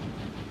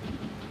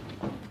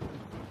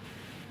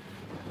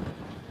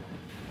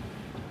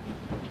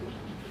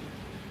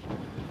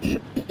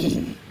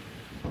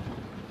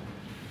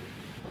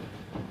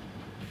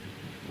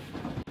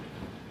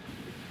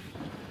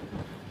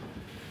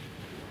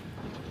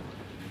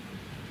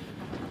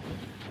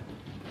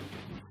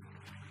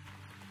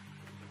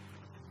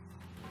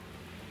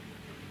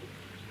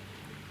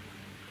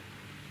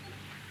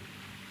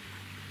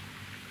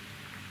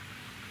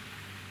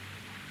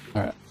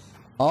 All right.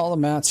 All the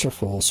mats are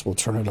full, so we'll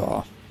turn it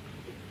off.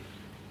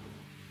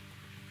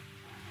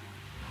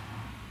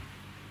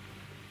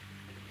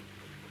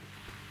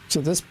 So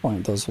at this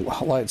point, those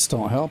lights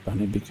don't help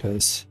any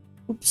because,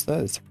 oops,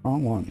 that is the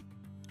wrong one.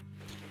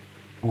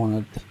 I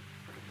wanted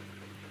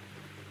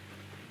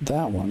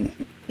that one.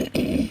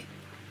 Okay,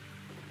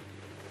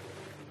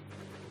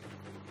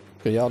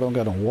 y'all don't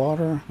got no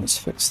water. Let's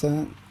fix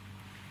that.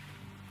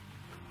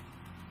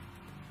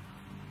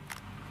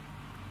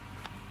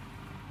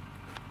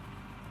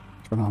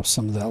 Turn off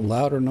some of that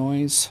louder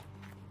noise.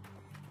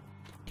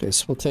 Okay,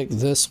 so we'll take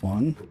this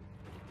one.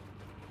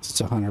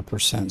 It's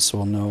 100%, so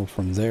we'll know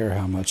from there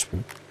how much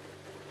we've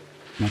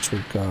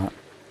got.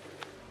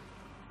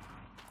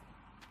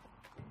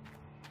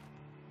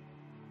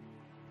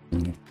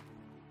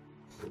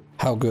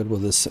 How good will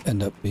this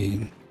end up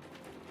being?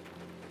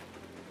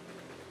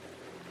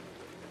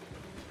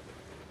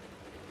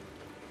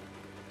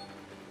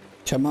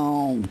 Come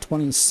on,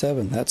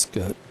 27, that's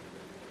good.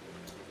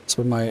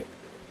 So we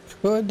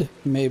could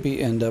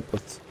maybe end up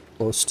with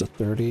close to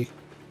 30.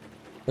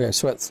 Okay,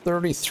 so at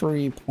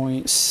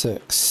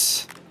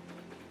 33.6.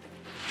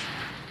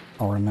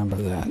 I'll remember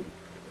that.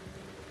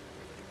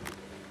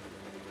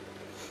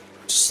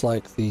 Just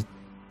like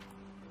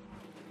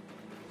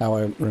how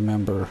I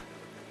remember.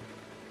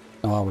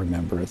 No, Oh, I'll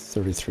remember it.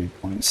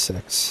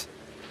 33.6.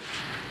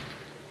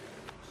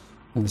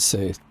 Let's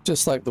say,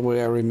 just like the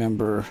way I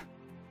remember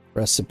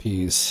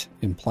recipes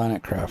in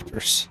Planet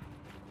Crafters.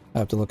 I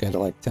have to look at it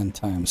like 10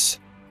 times.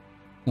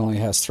 It only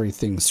has 3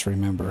 things to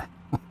remember.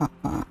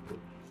 But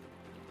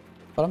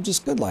I'm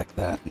just good like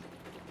that.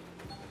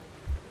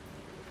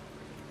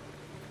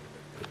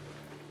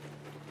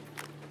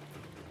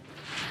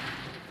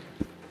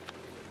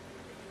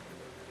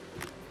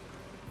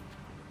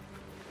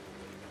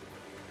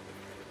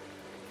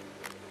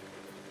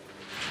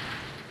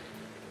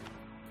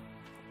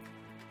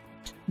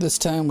 This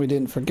time we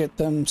didn't forget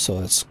them, so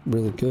that's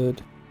really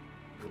good.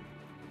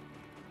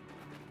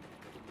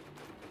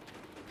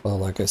 Well,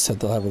 like I said,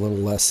 they'll have a little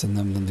less in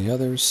them than the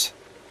others.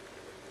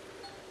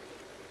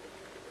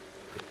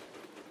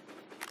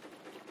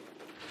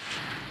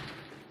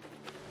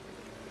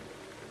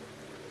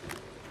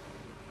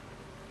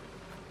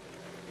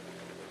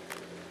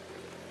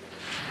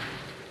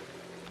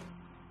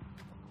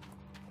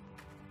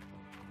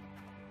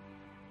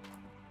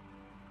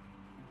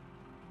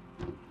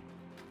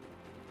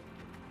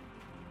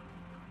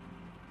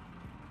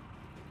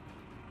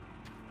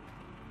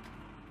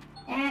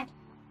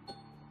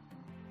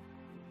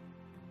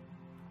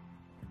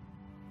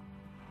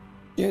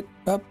 Get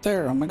up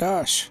there, oh my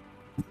gosh.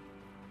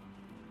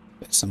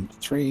 Get some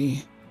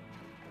 3.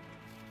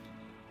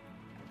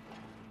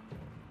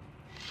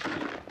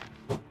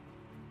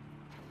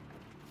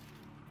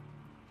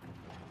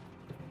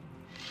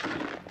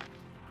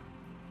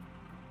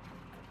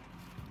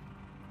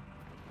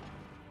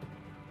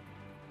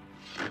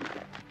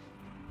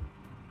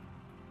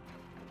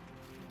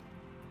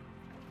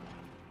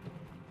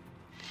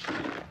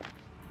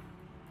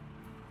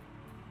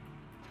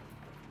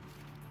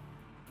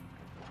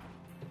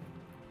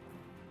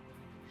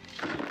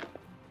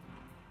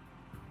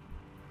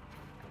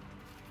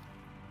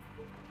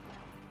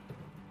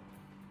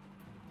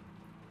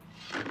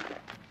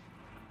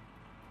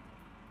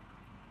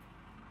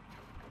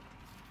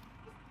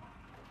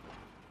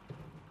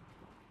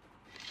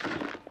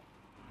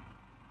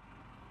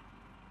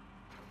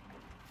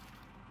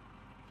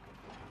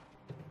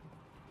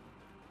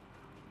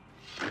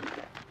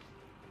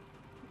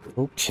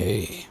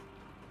 Okay.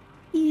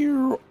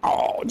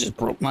 Oh, just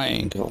broke my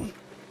ankle.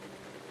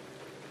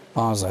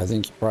 Honestly, I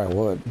think you probably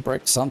would.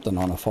 Break something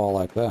on a fall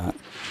like that.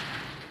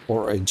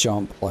 Or a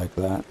jump like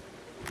that.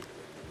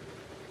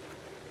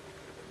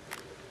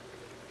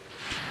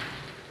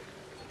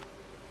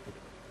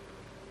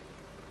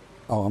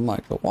 Oh, I'm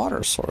like, the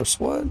water source,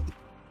 what?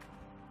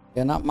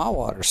 Yeah, not my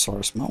water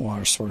source. My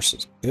water source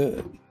is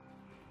good.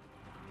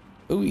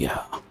 Ooh,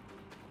 yeah.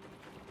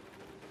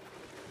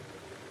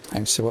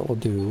 Actually, what we'll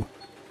do...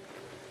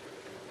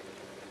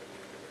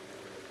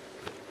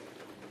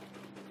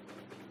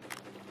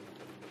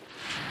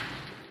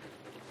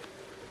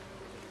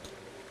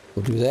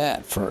 We'll do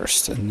that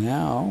first, and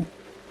now...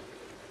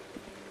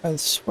 I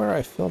swear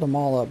I filled them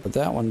all up, but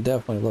that one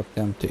definitely looked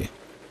empty.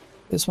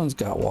 This one's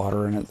got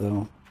water in it,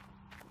 though.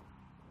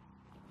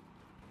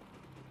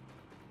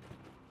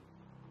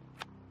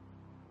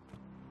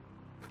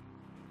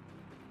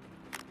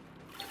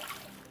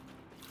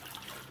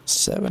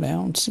 Seven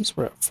ounces,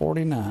 we're at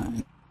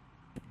 49.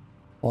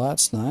 Well,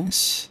 that's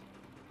nice.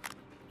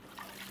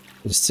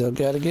 We still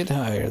got to get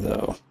higher,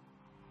 though.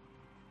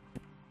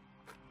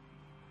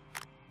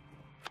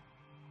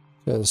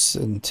 Because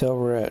until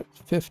we're at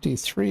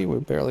 53, we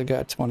barely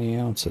got 20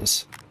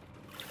 ounces.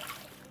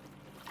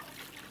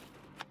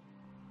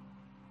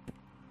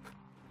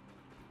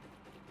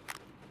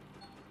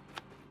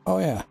 Oh,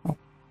 yeah. Oh,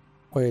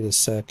 wait a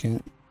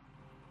second.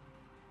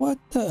 What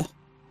the... I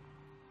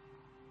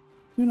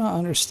do not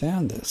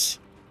understand this.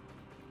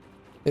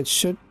 It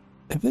should...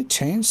 Have they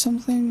changed some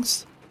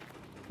things?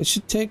 It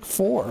should take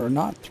 4,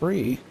 not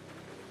 3.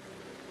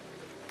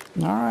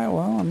 Alright,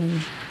 well, I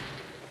mean...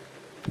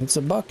 It's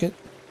a bucket.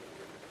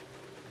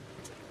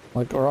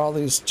 Like, are all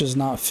these just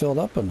not filled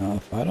up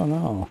enough? I don't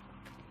know.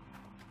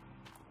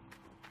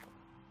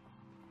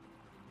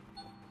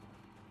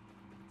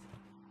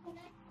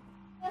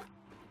 Am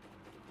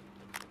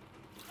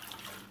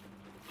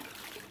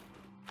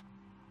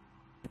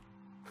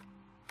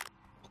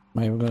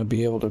I even going to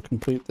be able to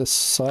complete this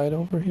side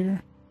over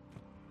here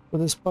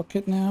with this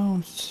bucket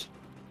now?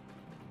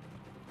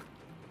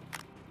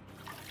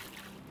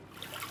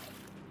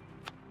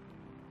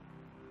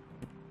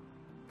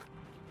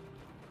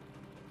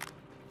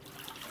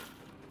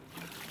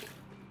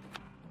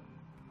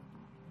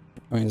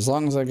 I mean, as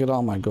long as I get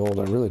all my gold,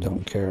 I really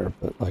don't care.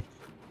 But like,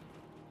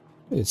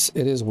 it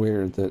is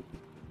weird that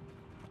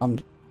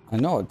I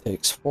know it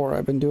takes 4.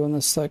 I've been doing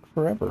this like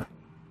forever.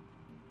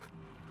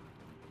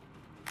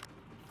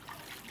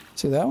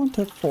 See, that one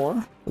took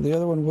 4, but the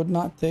other one would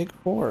not take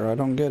 4. I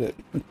don't get it.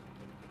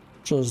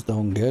 Just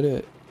don't get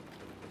it.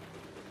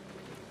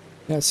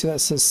 Yeah, see, that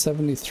says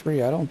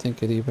 73. I don't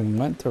think it even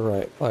went to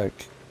right,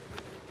 like...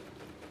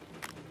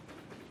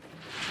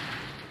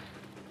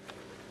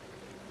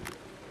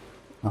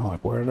 Oh,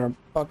 like, where did our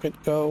bucket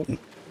go?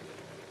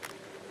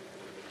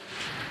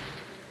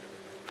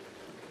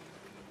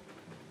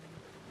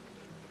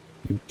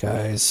 you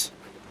guys.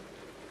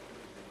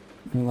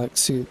 And like,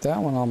 see, that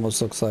one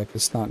almost looks like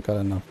it's not got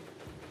enough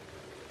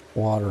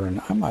water,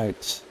 and I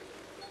might...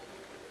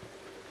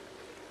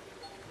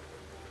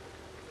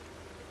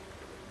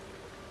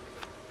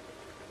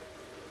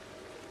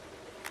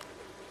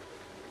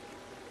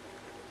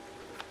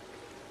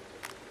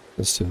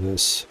 Let's do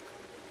this.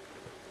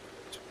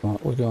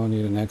 We're gonna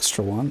need an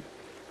extra one.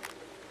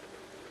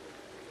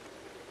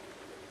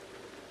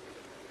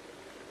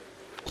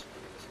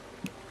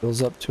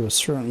 Goes up to a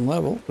certain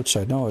level, which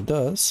I know it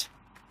does.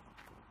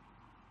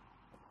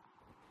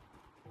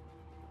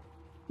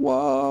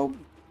 Whoa!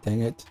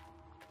 Dang it.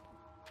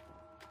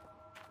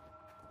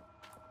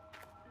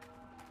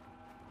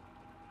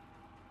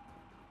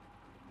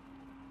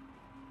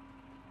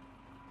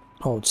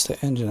 Oh, it's the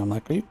engine. I'm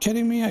like, are you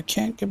kidding me? I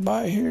can't get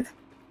by here.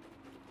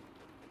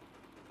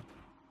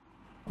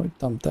 We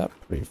dumped that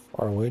pretty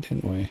far away,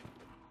 didn't we?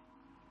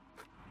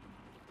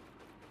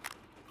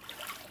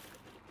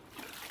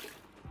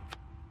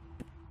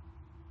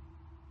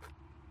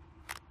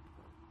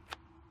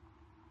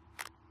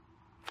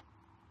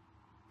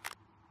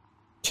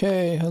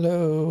 Okay,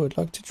 hello. I'd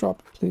like to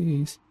drop it,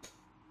 please.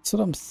 That's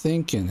what I'm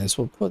thinking is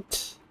we'll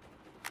put...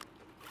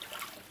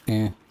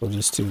 we'll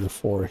just do the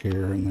 4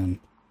 here and then...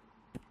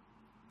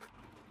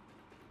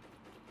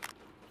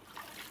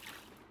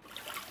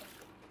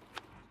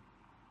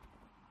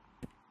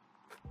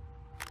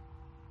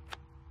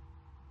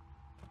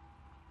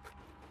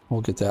 We'll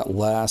get that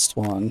last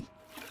one.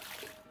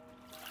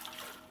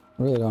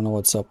 Really don't know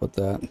what's up with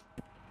that.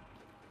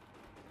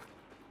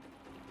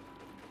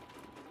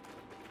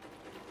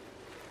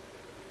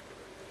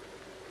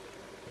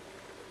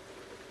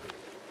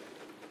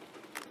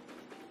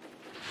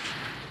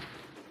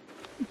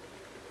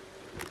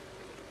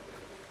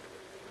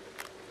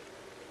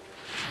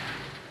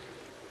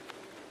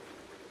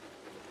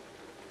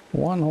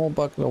 One whole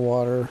bucket of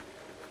water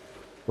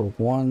for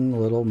one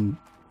little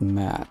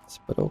mat,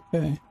 but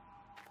okay.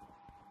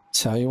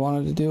 That's how you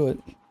wanted to do it.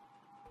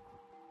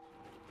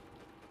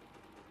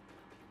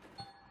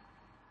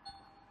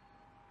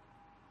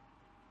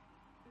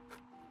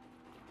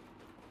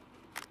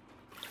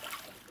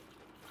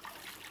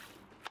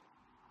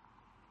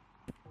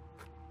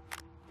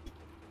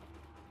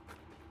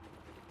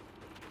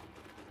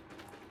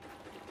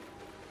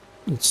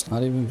 It's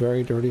not even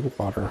very dirty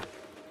water.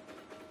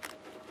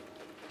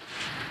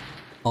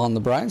 On the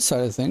bright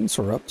side of things,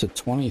 we're up to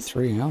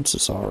 23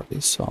 ounces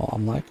already, so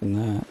I'm liking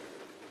that.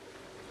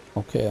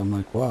 Okay, I'm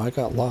like, wow, I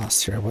got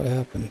lost here. What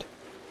happened?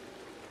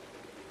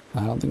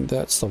 I don't think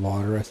that's the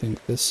water. I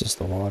think this is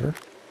the water.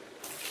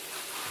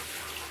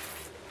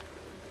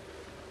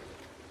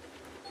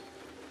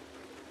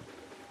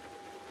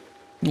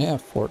 Yeah,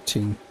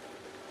 14.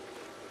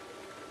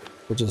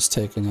 We're just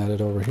taking at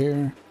it over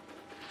here.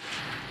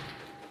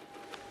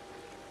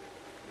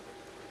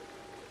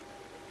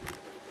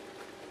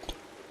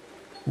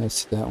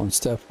 Let's see, that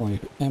one's definitely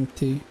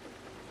empty.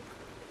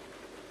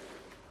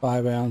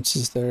 5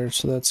 ounces there,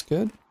 so that's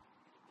good.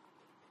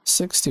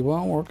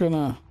 61, we're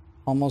gonna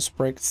almost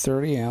break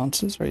 30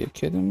 ounces. Are you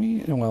kidding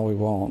me? And well, we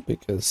won't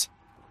because...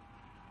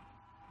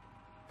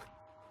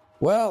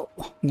 Well,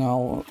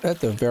 no,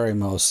 at the very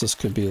most, this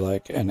could be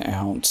like an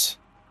ounce.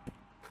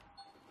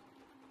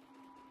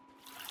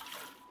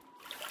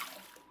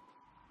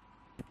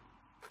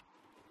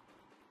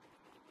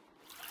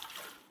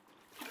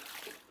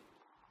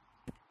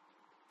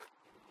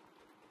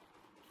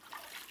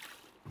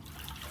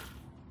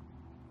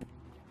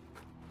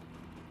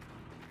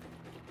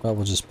 Well,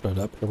 we'll just put it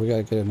up here. We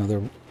gotta get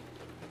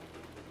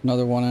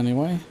another one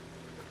anyway.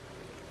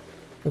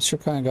 It sure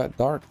kind of got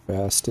dark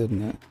fast,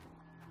 didn't it?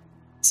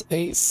 It's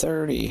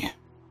 8:30.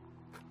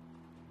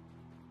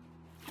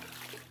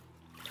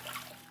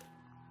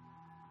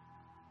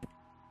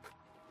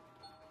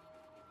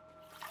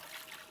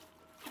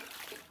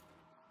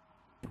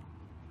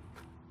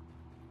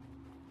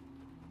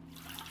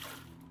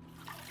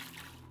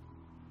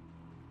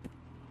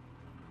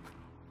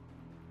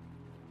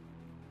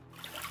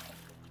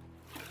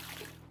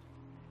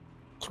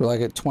 So we're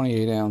like at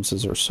 28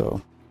 ounces or so.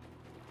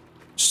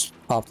 Just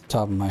off the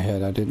top of my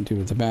head, I didn't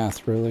do the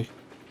math really.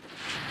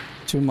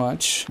 Too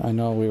much. I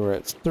know we were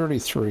at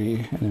 33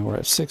 and then we're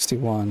at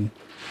 61.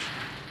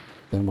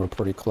 Then we're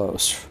pretty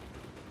close.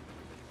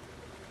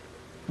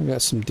 We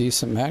got some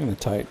decent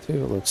magnetite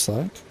too, it looks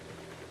like.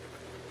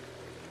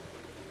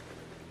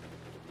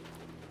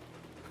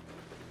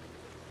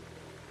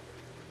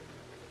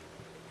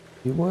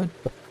 You would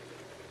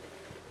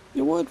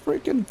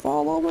freaking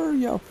fall over,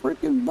 you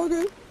freaking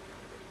bucket.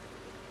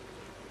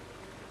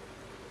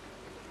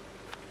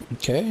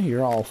 Okay,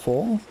 you're all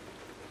full.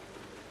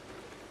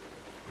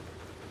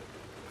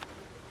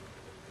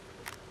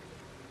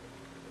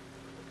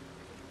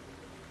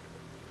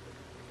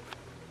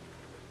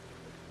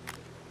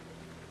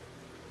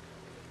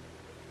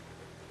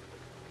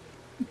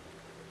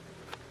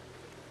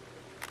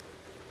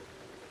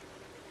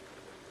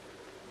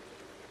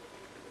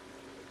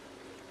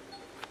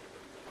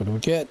 What do we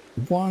get?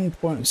 1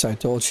 point, so I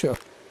told you,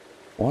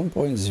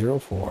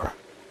 1.04.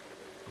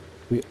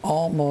 We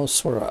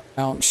almost were an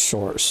ounce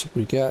short, so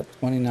we got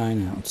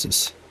 29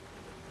 ounces.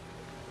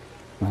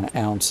 An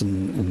ounce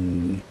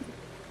and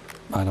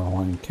I don't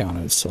want to count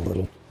it, it's so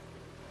little.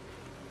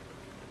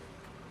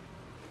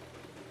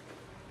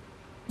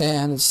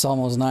 And it's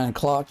almost 9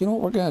 o'clock. You know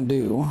what we're gonna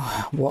do?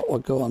 What we're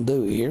gonna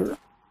do here,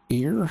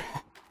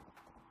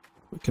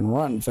 we can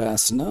run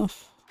fast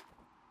enough.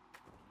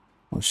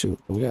 Oh shoot,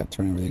 we gotta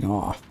turn everything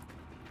off.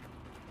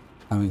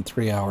 I mean,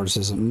 3 hours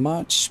isn't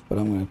much, but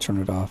I'm gonna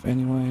turn it off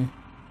anyway.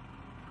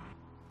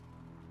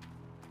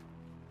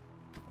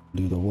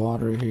 Do the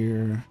water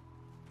here.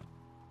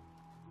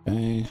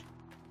 Okay.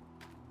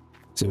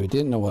 So we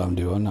didn't know what I'm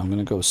doing. I'm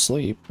gonna go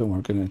sleep and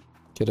we're gonna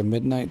get a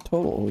midnight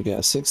total. We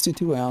got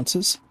 62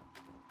 ounces.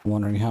 I'm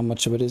wondering how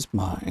much of it is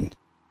mine.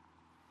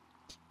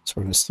 So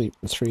we're going to sleep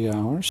for 3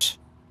 hours.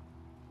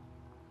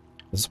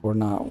 Because we're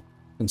not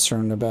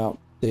concerned about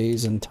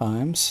days and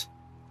times.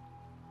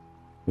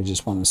 We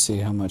just want to see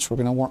how much we're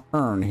going to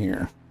earn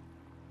here.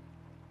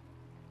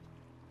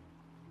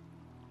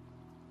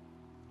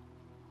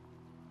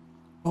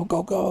 Go,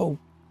 go, go!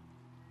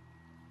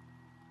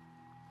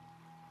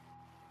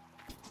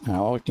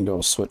 Now we can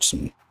go switch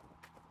some.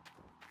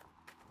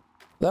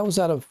 That was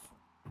out of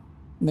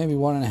maybe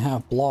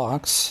 1.5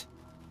 blocks.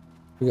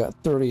 We got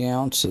 30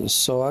 ounces,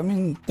 so I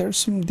mean there's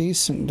some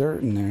decent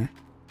dirt in there.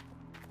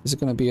 Is it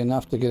going to be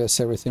enough to get us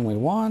everything we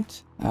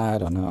want? I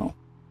don't know.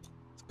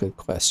 It's a good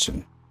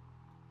question.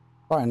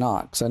 Probably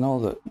not, because I know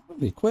that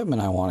the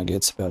equipment I want to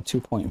get is about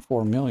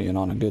 2.4 million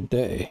on a good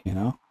day, you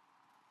know.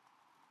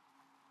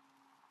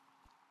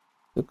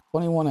 Took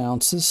 21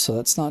 ounces, so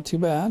that's not too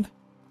bad.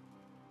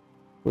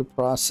 We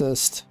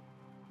processed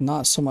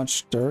not so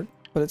much dirt,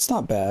 but it's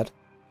not bad.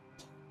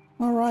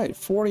 All right,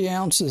 40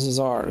 ounces is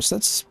ours.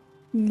 That's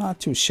not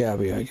too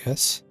shabby, I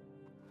guess.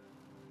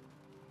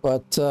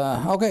 But,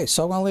 okay,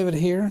 so I'm going to leave it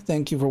here.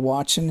 Thank you for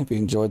watching. If you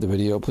enjoyed the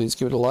video, please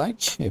give it a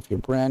like. If you're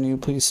brand new,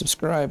 please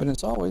subscribe. And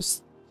as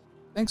always,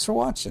 thanks for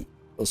watching.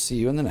 We'll see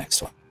you in the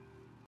next one.